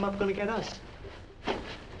beating him up gonna get us?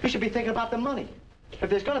 You should be thinking about the money. If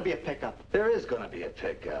there's gonna be a pickup. There is gonna be a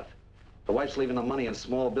pickup. The wife's leaving the money in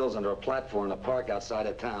small bills under a platform in the park outside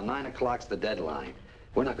of town. 9 o'clock's the deadline.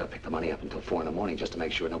 We're not gonna pick the money up until 4 in the morning just to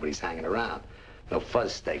make sure nobody's hanging around. No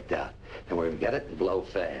fuzz staked out. Then we're gonna get it and blow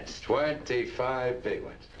fast. 25 big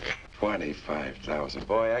ones. 25,000.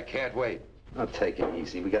 Boy, I can't wait. I'll take it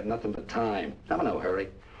easy. We got nothing but time. I'm in no hurry.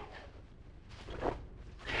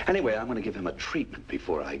 Anyway, I'm gonna give him a treatment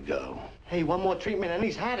before I go. Hey, one more treatment and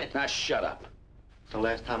he's had it. Now, shut up. It's the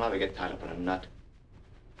last time I ever get tied up in a nut.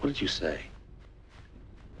 What did you say?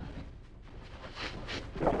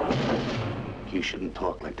 You shouldn't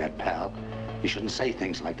talk like that, pal. You shouldn't say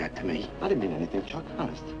things like that to me. I didn't mean anything, Chuck.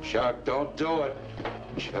 Honest. Chuck, don't do it.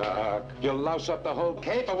 Chuck, you'll louse up the whole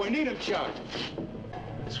caper. We need him, Chuck.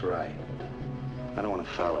 That's right. I don't want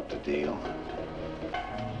to foul up the deal.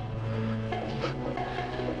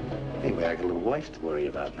 Anyway, I got a little wife to worry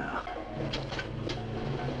about now.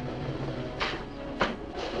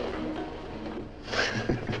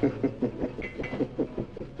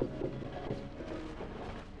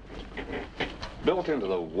 Built into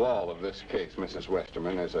the wall of this case, Mrs.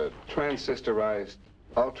 Westerman, is a transistorized,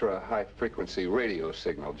 ultra-high-frequency radio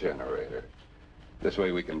signal generator. This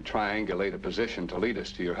way we can triangulate a position to lead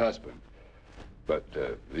us to your husband. But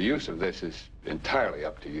the use of this is entirely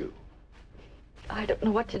up to you. I don't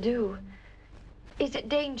know what to do. Is it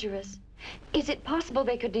dangerous? Is it possible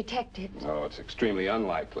they could detect it? Oh, it's extremely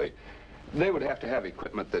unlikely. They would have to have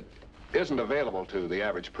equipment that isn't available to the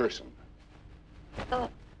average person.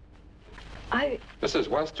 Mrs.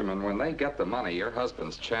 Westerman, when they get the money, your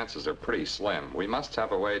husband's chances are pretty slim. We must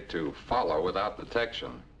have a way to follow without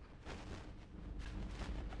detection.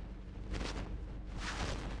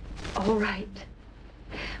 All right.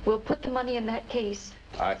 We'll put the money in that case.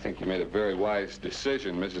 I think you made a very wise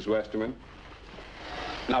decision, Mrs. Westerman.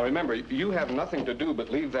 Now, remember, you have nothing to do but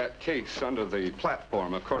leave that case under the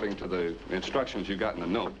platform according to the instructions you got in the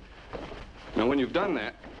note. Now, when you've done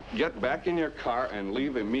that, get back in your car and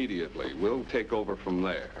leave immediately. We'll take over from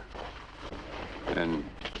there. And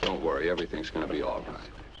don't worry, everything's going to be all right.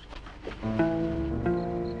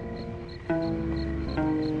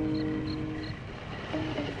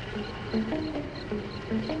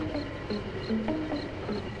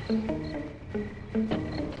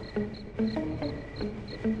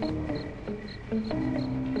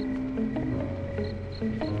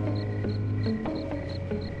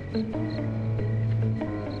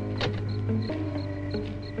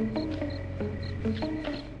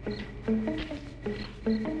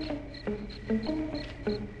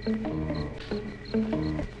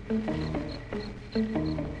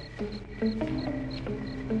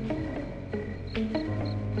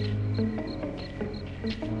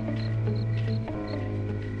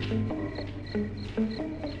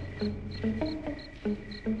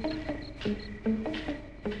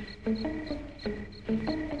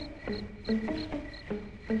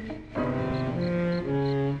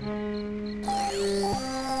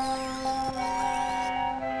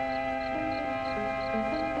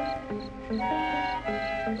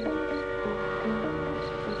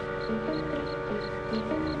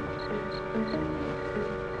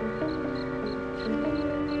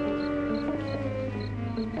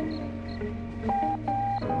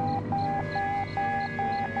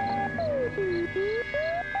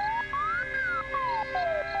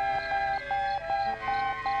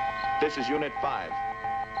 This is Unit 5.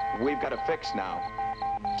 We've got a fix now.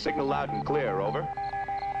 Signal loud and clear, over.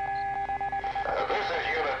 This is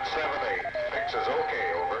Unit 7-8. Fix is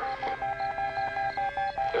okay, over.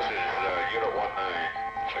 This is Unit 19.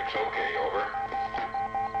 Fix okay, over.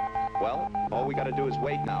 Well, all we gotta do is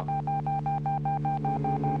wait now.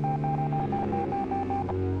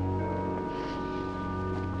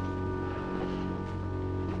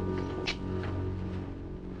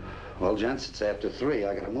 Well, gents, it's after 3.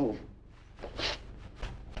 I gotta move.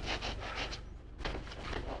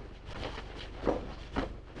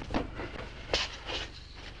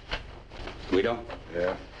 Guido?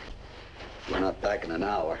 Yeah? We're not back in an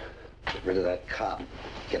hour. Get rid of that cop.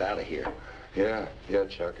 Get out of here. Yeah,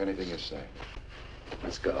 Chuck. Anything you say.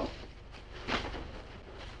 Let's go.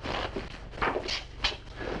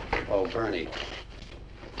 Oh, Bernie.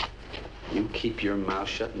 You keep your mouth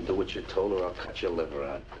shut and do what you're told or I'll cut your liver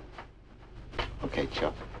out. Okay,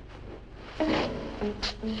 Chuck.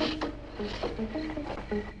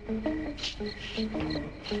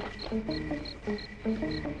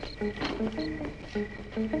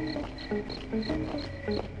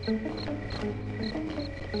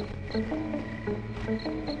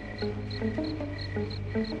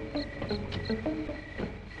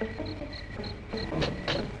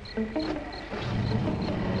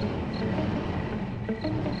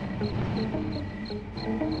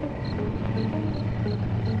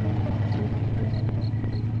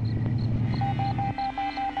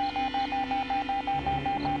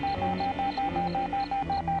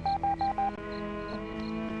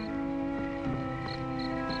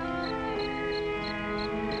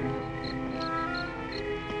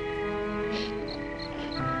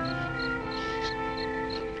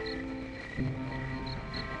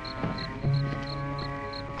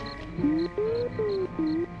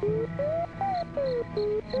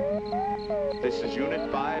 This is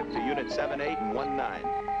Unit 5 to Unit 7, 8, and 1, 9.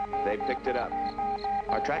 They picked it up.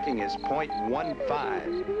 Our tracking is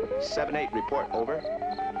 .15. 7, 8, report, over. 7,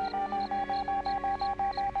 8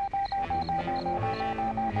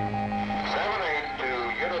 to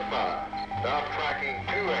Unit 5. Now tracking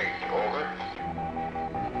 2, 8, over.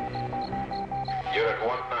 Unit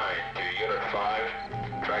 1, 9 to Unit 5.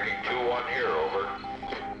 Tracking 2, 1 here, over.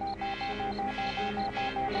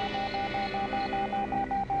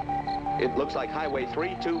 It looks like Highway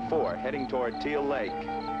 324 heading toward Teal Lake.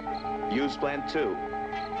 Use plan 2.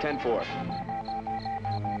 10-4.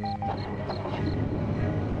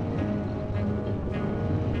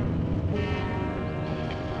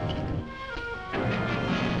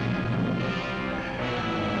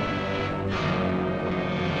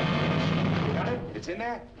 Got it? It's in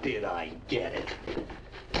there? Did I get it?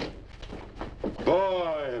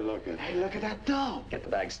 Boy, look at Hey, look at that dough. Get the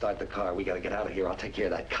bag, start the car. We gotta get out of here. I'll take care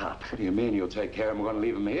of that cop. What do you mean you'll take care of him? We're gonna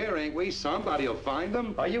leave him here, ain't we? Somebody will find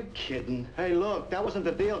him. Are you kidding? Hey, look, that wasn't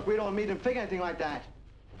the deal. Guido and me didn't figure anything like that.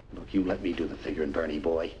 Look, you let me do the figuring, Bernie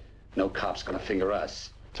boy. No cop's gonna finger us.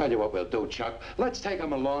 Tell you what we'll do, Chuck. Let's take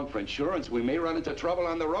him along for insurance. We may run into trouble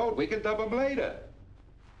on the road. We can dump him later.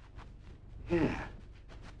 Yeah.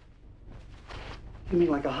 You mean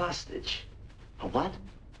like a hostage? A what?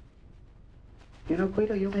 You know,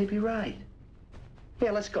 Guido, you may be right.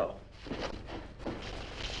 Yeah, let's go.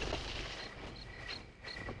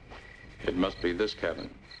 It must be this cabin.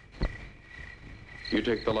 You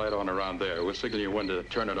take the light on around there. We'll signal you when to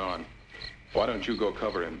turn it on. Why don't you go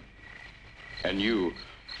cover him? And you,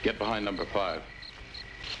 get behind number 5.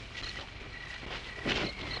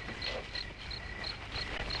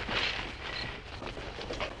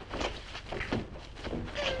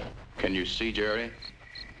 Can you see Jerry?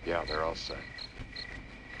 Yeah, they're all set.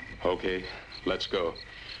 Okay, let's go.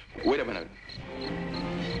 Wait a minute.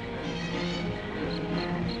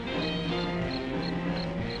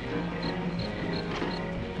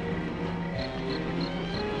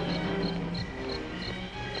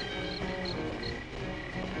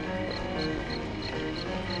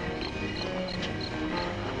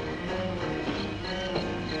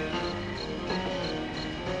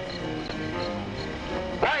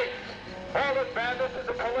 This is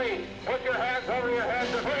the police. Put your hands over your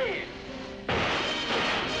heads and please.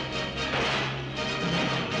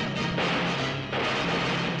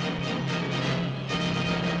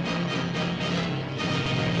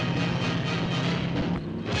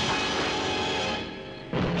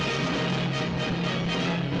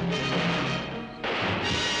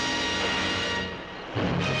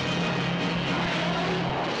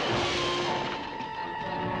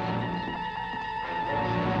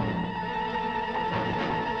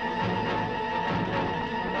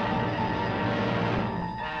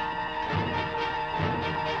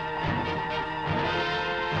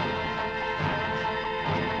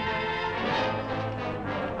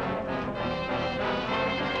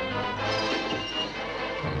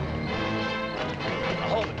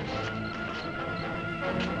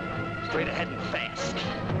 Straight ahead and fast.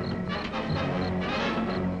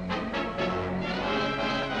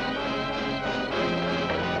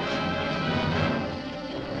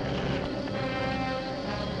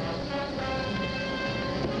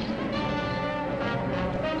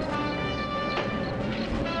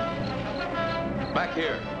 Back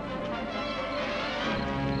here.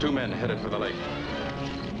 2 men headed for the lake.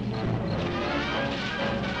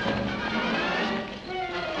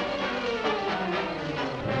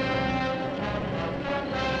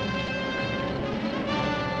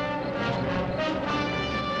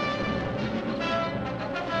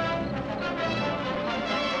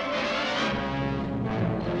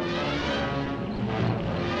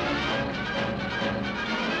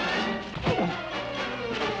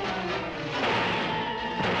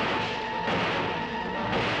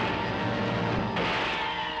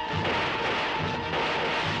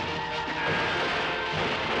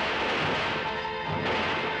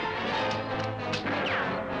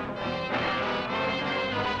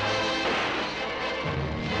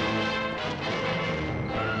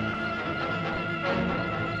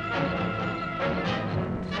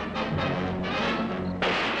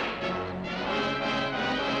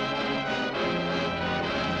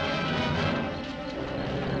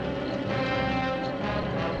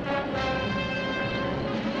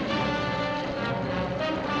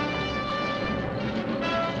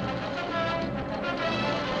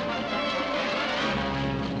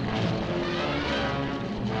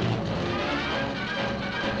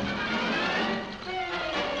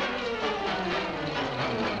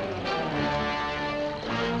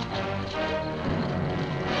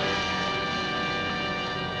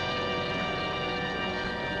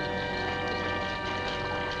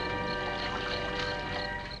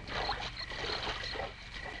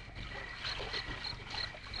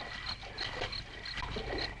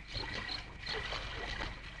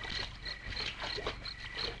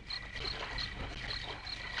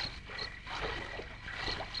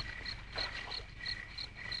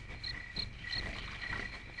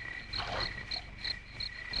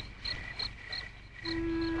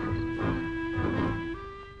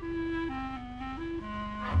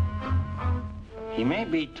 He may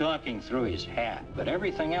be talking through his hat, but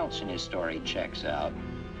everything else in his story checks out.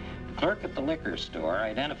 The clerk at the liquor store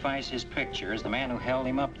identifies his picture as the man who held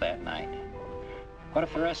him up that night. What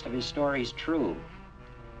if the rest of his story's true?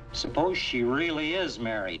 Suppose she really is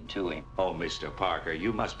married to him. Oh, Mr. Parker,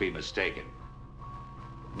 you must be mistaken.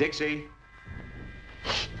 Dixie?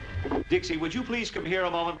 Dixie, would you please come here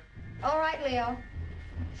a moment? All right, Leo.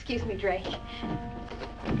 Excuse me, Drake.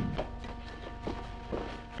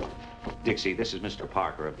 Dixie, this is Mr.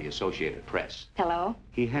 Parker of the Associated Press. Hello.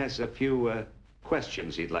 He has a few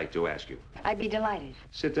questions he'd like to ask you. I'd be delighted.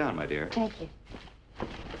 Sit down, my dear. Thank you.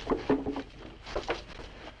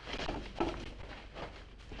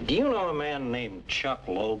 Do you know a man named Chuck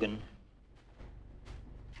Logan?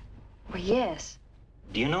 Well, yes.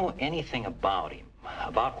 Do you know anything about him?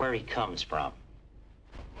 About where he comes from?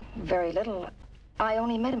 Very little. I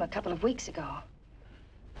only met him a couple of weeks ago.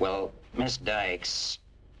 Well, Miss Dikes,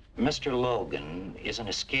 Mr. Logan is an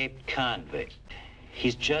escaped convict.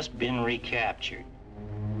 He's just been recaptured.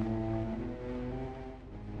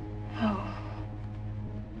 Oh.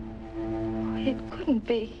 It couldn't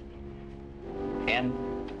be. And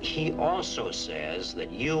he also says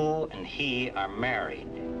that you and he are married.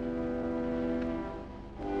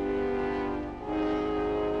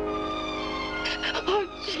 Oh,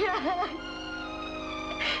 Jack!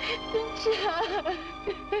 Jack!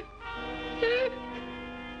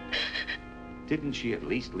 Didn't she at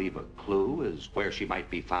least leave a clue as where she might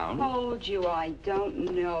be found? Told you I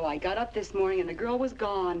don't know. I got up this morning and the girl was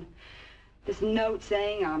gone. This note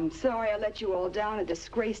saying, "I'm sorry I let you all down and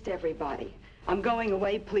disgraced everybody. I'm going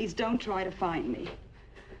away. Please don't try to find me."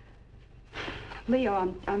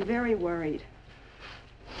 Leo, I'm very worried.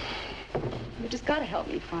 You just got to help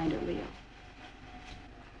me find her, Leo.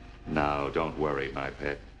 Now, don't worry, my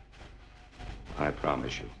pet. I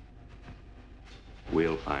promise you.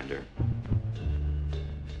 We'll find her.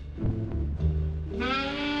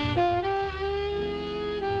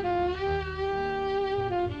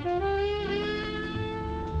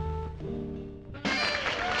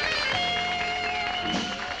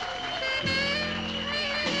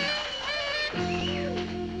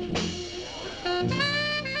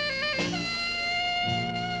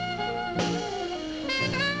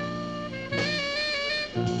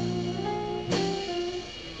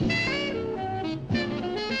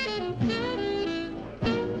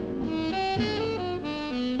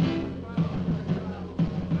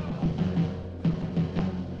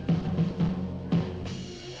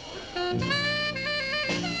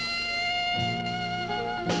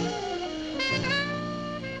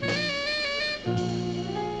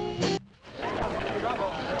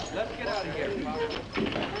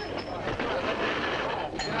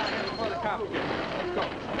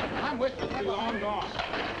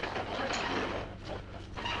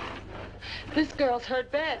 This girl's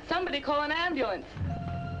hurt bad. Somebody call an ambulance.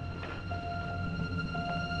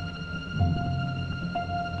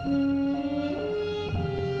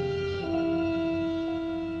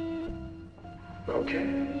 Okay.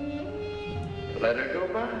 Let her go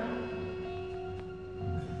by.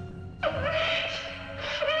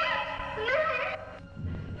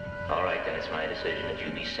 All right, then it's my decision that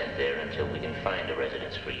you be sent there until we can find a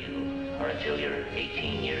residence for you, or until you're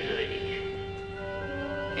 18 years of age.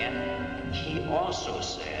 And he also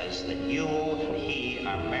says that you and he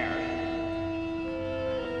are married.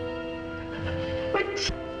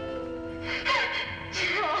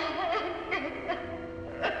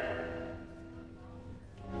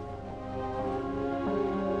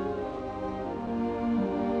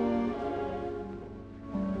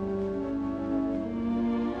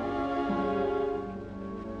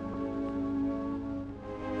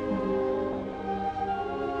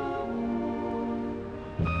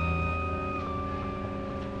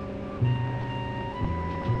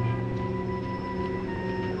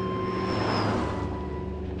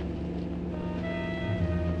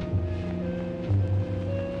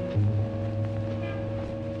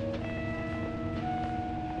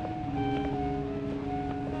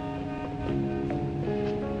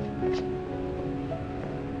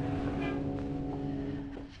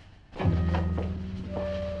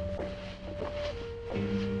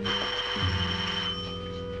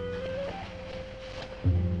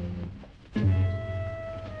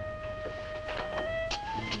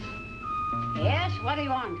 What do you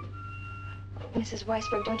want? Mrs.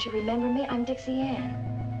 Weisberg, don't you remember me? I'm Dixie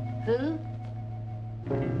Ann. Who?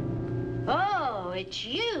 Oh, it's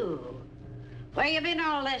you. Where you been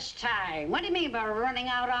all this time? What do you mean by running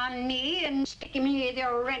out on me and sticking me with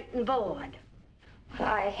your rent and board? Well,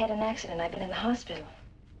 I had an accident. I've been in the hospital.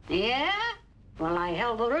 Yeah? Well, I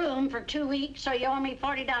held the room for 2 weeks, so you owe me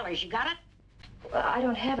 $40. You got it? I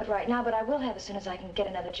don't have it right now, but I will have as soon as I can get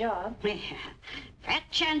another job. Yeah, fat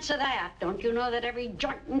chance of that. Don't you know that every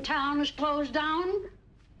joint in town is closed down?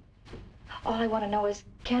 All I want to know is,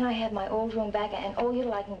 can I have my old room back and owe you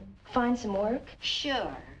till I can find some work?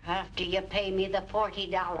 Sure, after you pay me the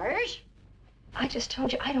 $40. I just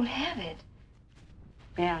told you I don't have it.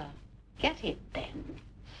 Well, get it then.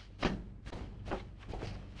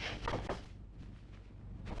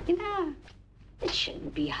 You know, it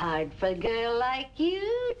shouldn't be hard for a girl like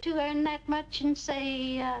you to earn that much in,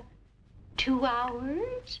 say, 2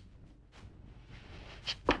 hours.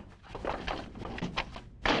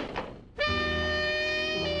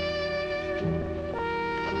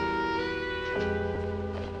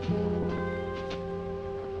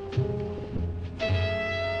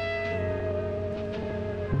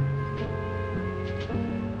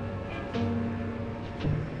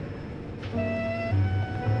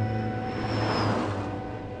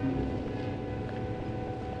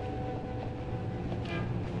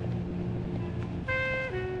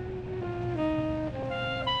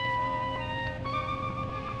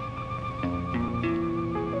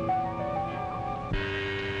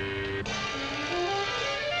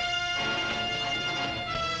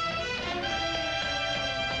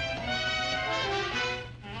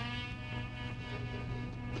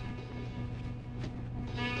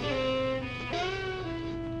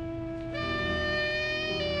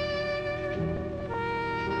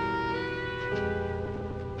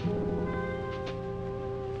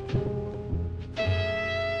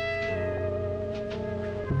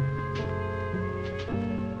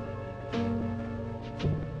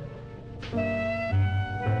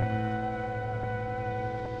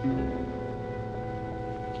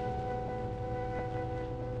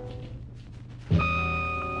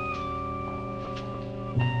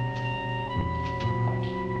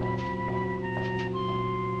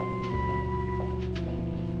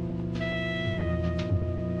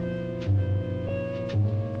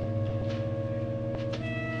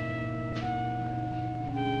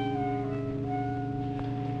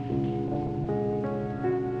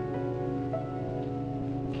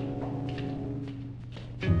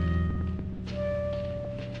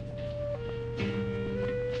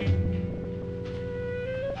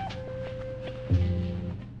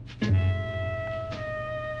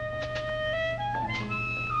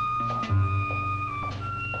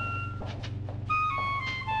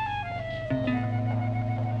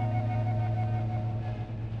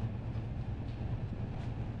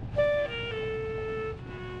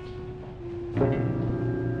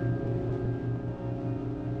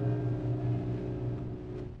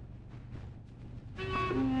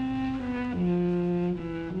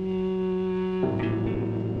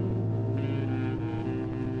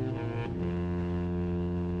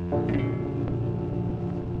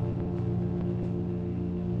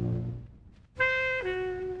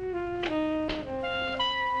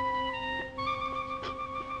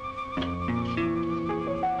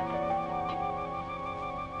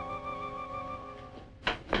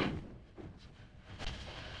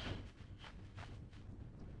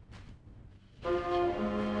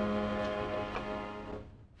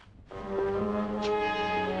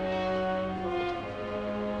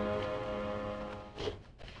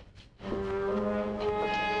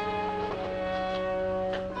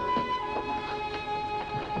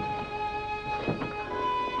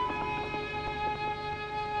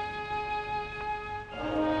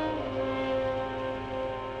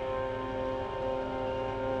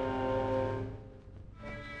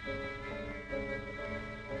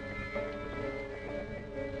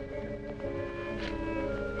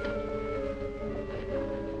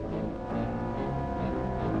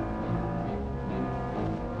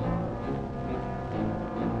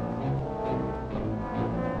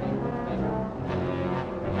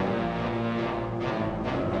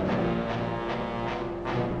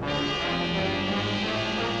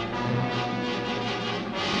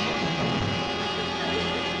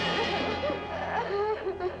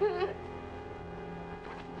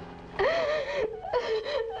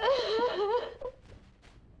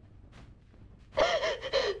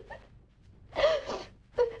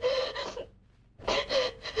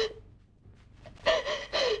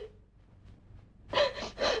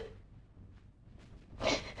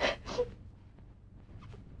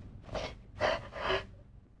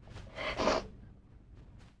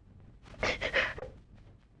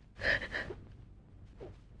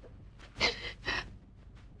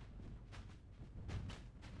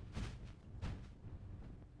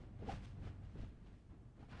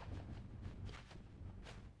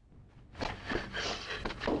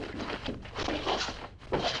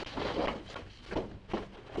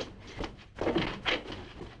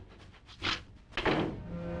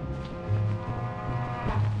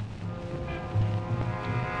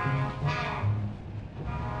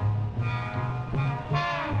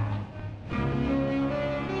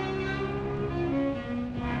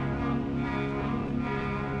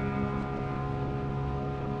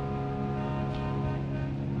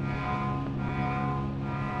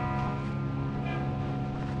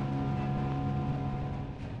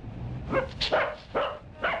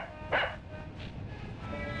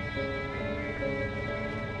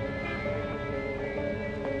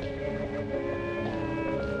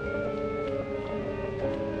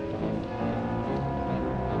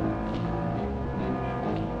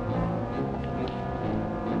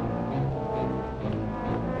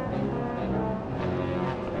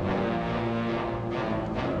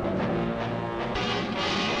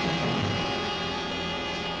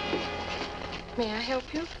 May I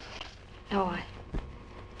help you? No,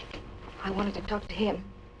 I wanted to talk to him.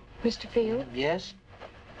 Mr. Field? Yes?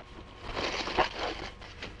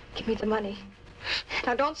 Give me the money.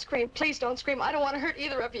 Now, don't scream. Please don't scream. I don't want to hurt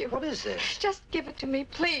either of you. What is this? Just give it to me,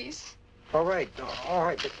 please. All right,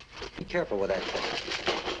 but be careful with that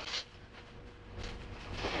thing.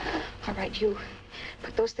 All right, you.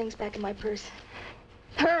 Put those things back in my purse.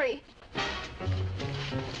 Hurry.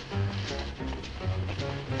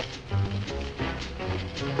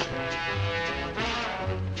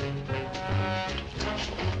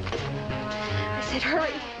 I said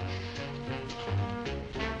hurry.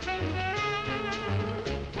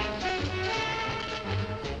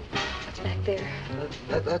 What's back there?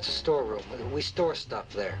 That's a storeroom. We store stuff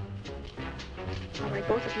there. All right,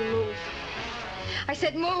 both of you move. I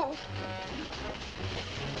said move.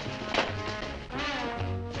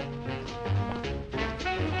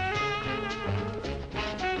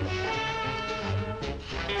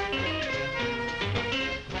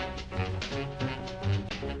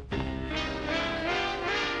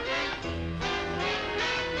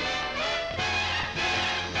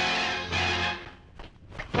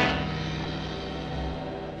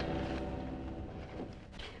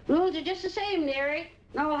 Rules are just the same, dearie.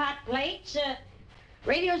 No hot plates,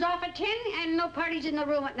 radio's off at 10, and no parties in the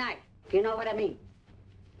room at night, if you know what I mean.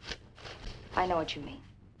 I know what you mean.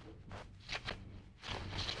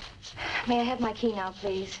 May I have my key now,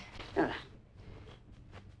 please?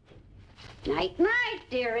 Night, night,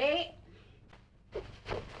 dearie.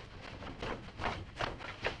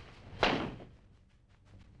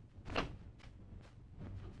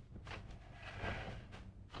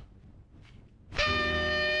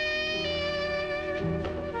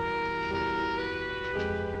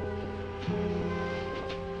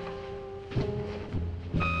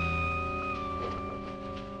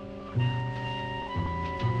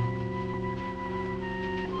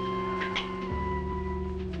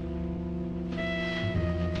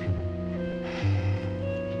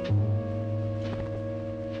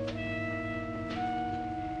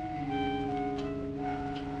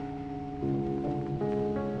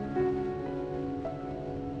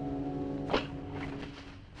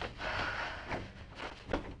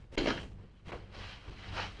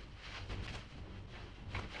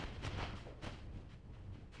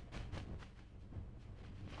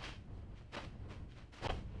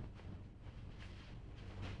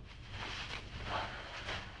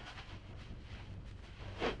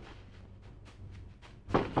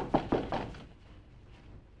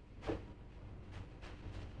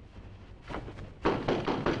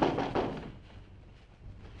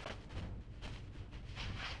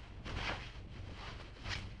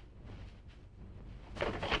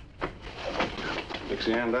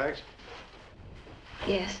 Dixie and Dikes?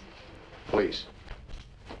 Yes. Please.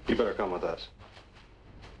 You better come with us.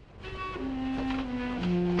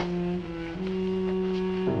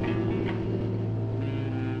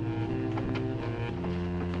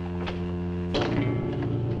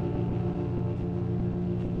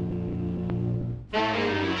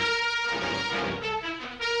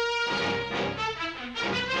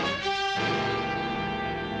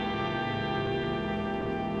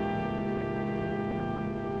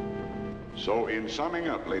 So, in summing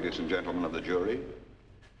up, ladies and gentlemen of the jury,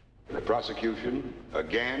 the prosecution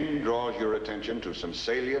again draws your attention to some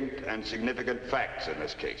salient and significant facts in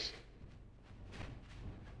this case.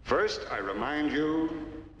 First, I remind you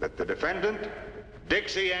that the defendant,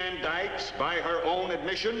 Dixie Ann Dikes, by her own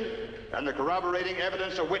admission and the corroborating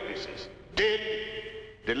evidence of witnesses, did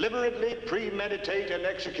deliberately premeditate and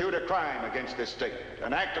execute a crime against this state,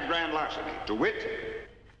 an act of grand larceny, to wit,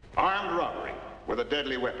 armed robbery with a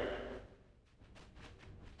deadly weapon.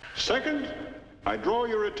 Second, I draw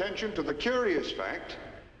your attention to the curious fact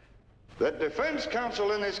that defense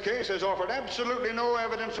counsel in this case has offered absolutely no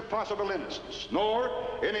evidence of possible innocence, nor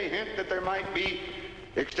any hint that there might be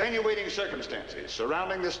extenuating circumstances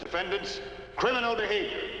surrounding this defendant's criminal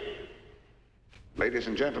behavior. Ladies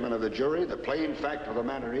and gentlemen of the jury, the plain fact of the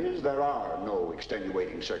matter is there are no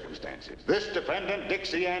extenuating circumstances. This defendant,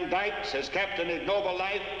 Dixie Ann Dikes, has kept an ignoble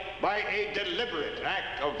life by a deliberate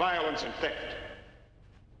act of violence and theft.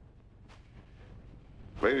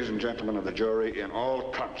 Ladies and gentlemen of the jury, in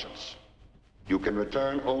all conscience, you can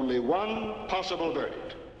return only one possible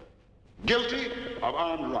verdict. Guilty of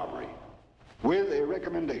armed robbery, with a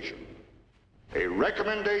recommendation. A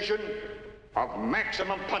recommendation of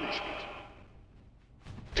maximum punishment.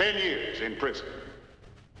 10 years in prison.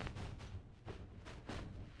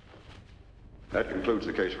 That concludes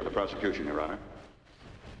the case for the prosecution, Your Honor.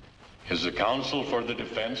 Is the counsel for the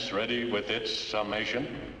defense ready with its summation?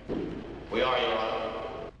 We are, Your Honor.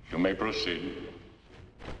 You may proceed.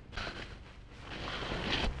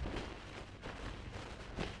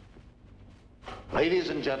 Ladies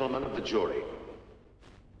and gentlemen of the jury,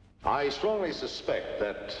 I strongly suspect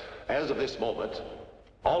that, as of this moment,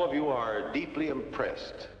 all of you are deeply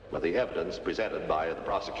impressed with the evidence presented by the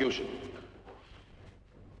prosecution.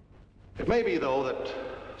 It may be, though, that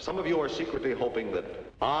some of you are secretly hoping that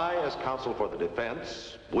I, as counsel for the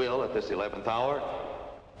defense, will, at this 11th hour,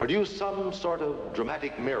 produce some sort of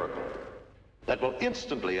dramatic miracle that will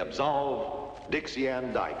instantly absolve Dixie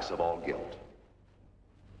and Dikes of all guilt.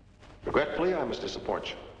 Regretfully, I must disappoint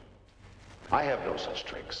you. I have no such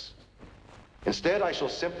tricks. Instead, I shall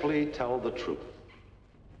simply tell the truth.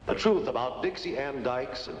 The truth about Dixie Ann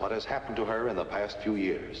Dikes and what has happened to her in the past few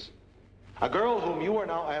years. A girl whom you are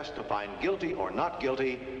now asked to find guilty or not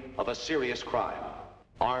guilty of a serious crime,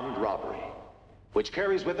 armed robbery, which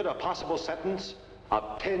carries with it a possible sentence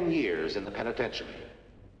of 10 years in the penitentiary.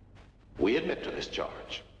 We admit to this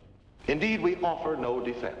charge. Indeed, we offer no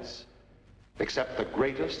defense, except the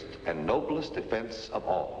greatest and noblest defense of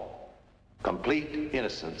all, complete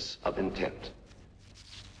innocence of intent.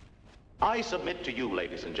 I submit to you,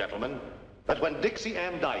 ladies and gentlemen, that when Dixie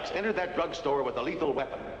Ann Dikes entered that drugstore with a lethal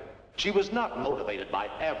weapon, she was not motivated by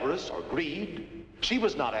avarice or greed. She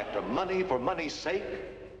was not after money for money's sake.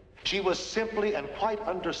 She was simply and quite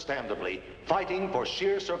understandably fighting for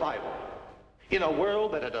sheer survival in a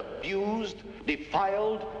world that had abused,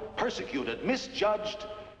 defiled, persecuted, misjudged,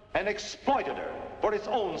 and exploited her for its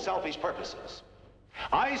own selfish purposes.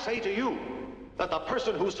 I say to you that the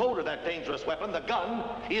person who sold her that dangerous weapon, the gun,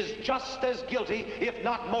 is just as guilty, if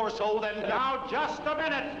not more so than... Now, just a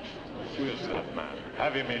minute. Who is that man?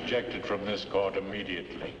 Have him ejected from this court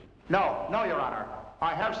immediately. No, Your Honor.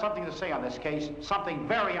 I have something to say on this case, something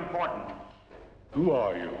very important. Who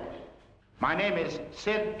are you? My name is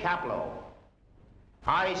Sid Kaplow.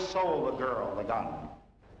 I sold the girl the gun.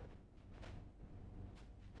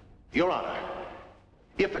 Your Honor,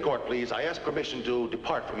 if the court please, I ask permission to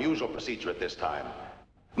depart from usual procedure at this time.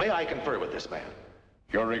 May I confer with this man?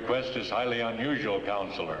 Your request is highly unusual,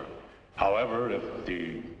 Counselor. However, if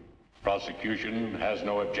the prosecution has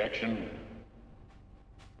no objection...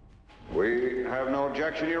 We have no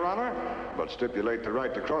objection, Your Honor, but stipulate the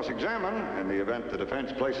right to cross-examine in the event the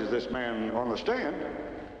defense places this man on the stand.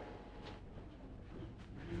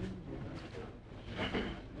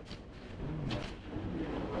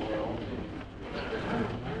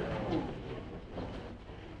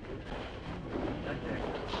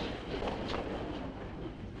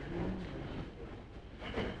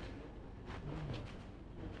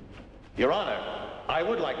 Your Honor, I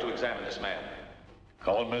would like to examine this man.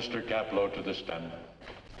 Call Mr. Kaplow to the stand.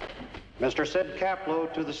 Mr. Sid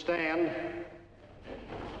Kaplow to the stand.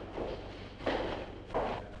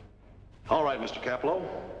 All right, Mr. Kaplow.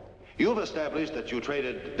 You've established that you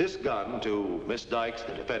traded this gun to Miss Dikes,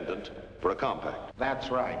 the defendant, for a compact.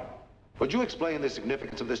 That's right. Would you explain the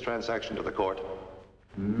significance of this transaction to the court?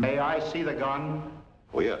 May I see the gun?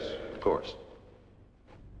 Oh, yes, of course.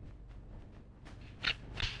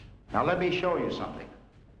 Now, let me show you something.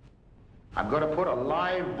 I'm going to put a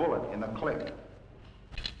live bullet in the clip.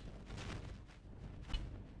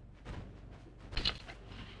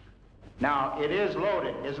 Now, it is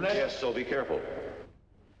loaded, isn't it? Yes, so be careful.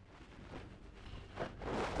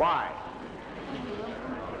 Why?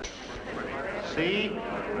 See?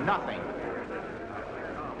 Nothing.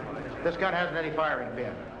 This gun hasn't any firing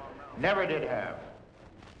pin. Never did have.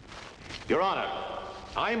 Your Honor,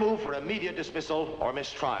 I move for immediate dismissal or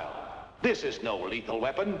mistrial. This is no lethal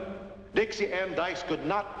weapon. Dixie Ann Dikes could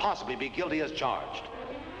not possibly be guilty as charged.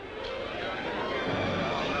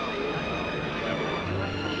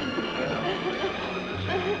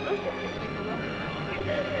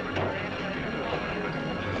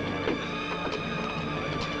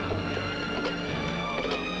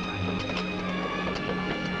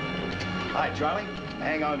 Hi, Charlie.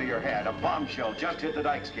 Hang on to your hat. A bombshell just hit the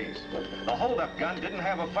Dikes case. The holdup gun didn't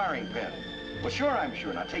have a firing pin. Well, sure, I'm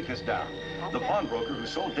sure. Now, take this down. The pawnbroker who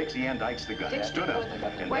sold Dixie Ann Dikes the gun stood up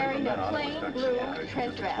and wearing a plain blue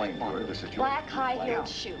print dress, black high-heeled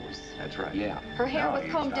shoes. That's right. Yeah. Her hair was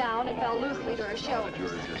combed down and fell loosely to her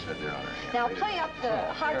shoulders. Now play up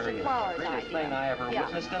the Hearts and Flowers idea. Greatest thing I ever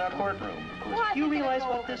witnessed in a courtroom. Well, Do you realize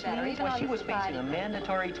what this means? Well, she was facing a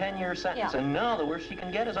mandatory 10-year sentence, and now the worst she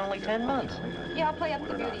can get is only 10 months. Yeah, I'll play up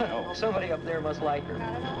the beauty. Oh, somebody up there must like her.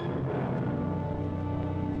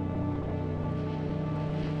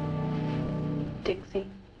 Dixie,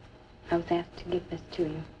 I was asked to give this to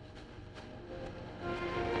you.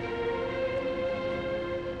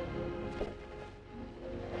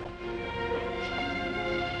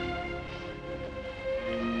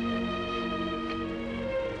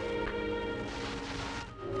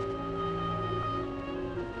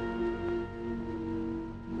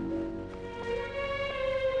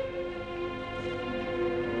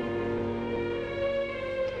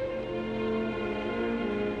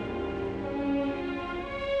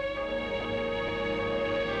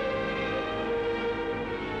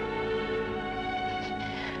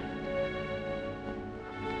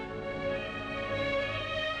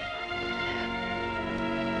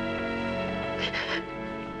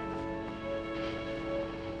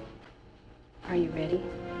 Are you ready?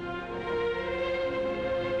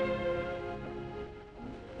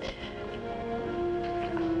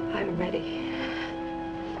 I'm ready.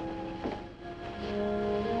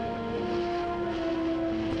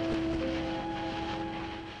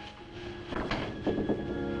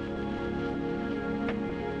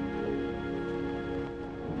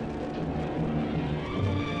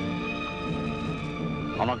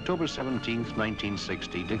 On October 17,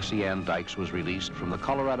 1960, Dixie Ann Dikes was released from the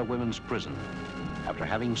Colorado Women's Prison after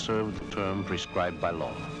having served the term prescribed by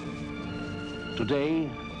law.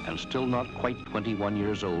 Today, and still not quite 21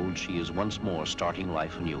 years old, she is once more starting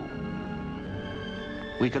life anew.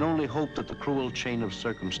 We can only hope that the cruel chain of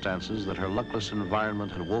circumstances that her luckless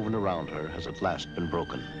environment had woven around her has at last been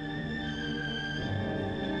broken.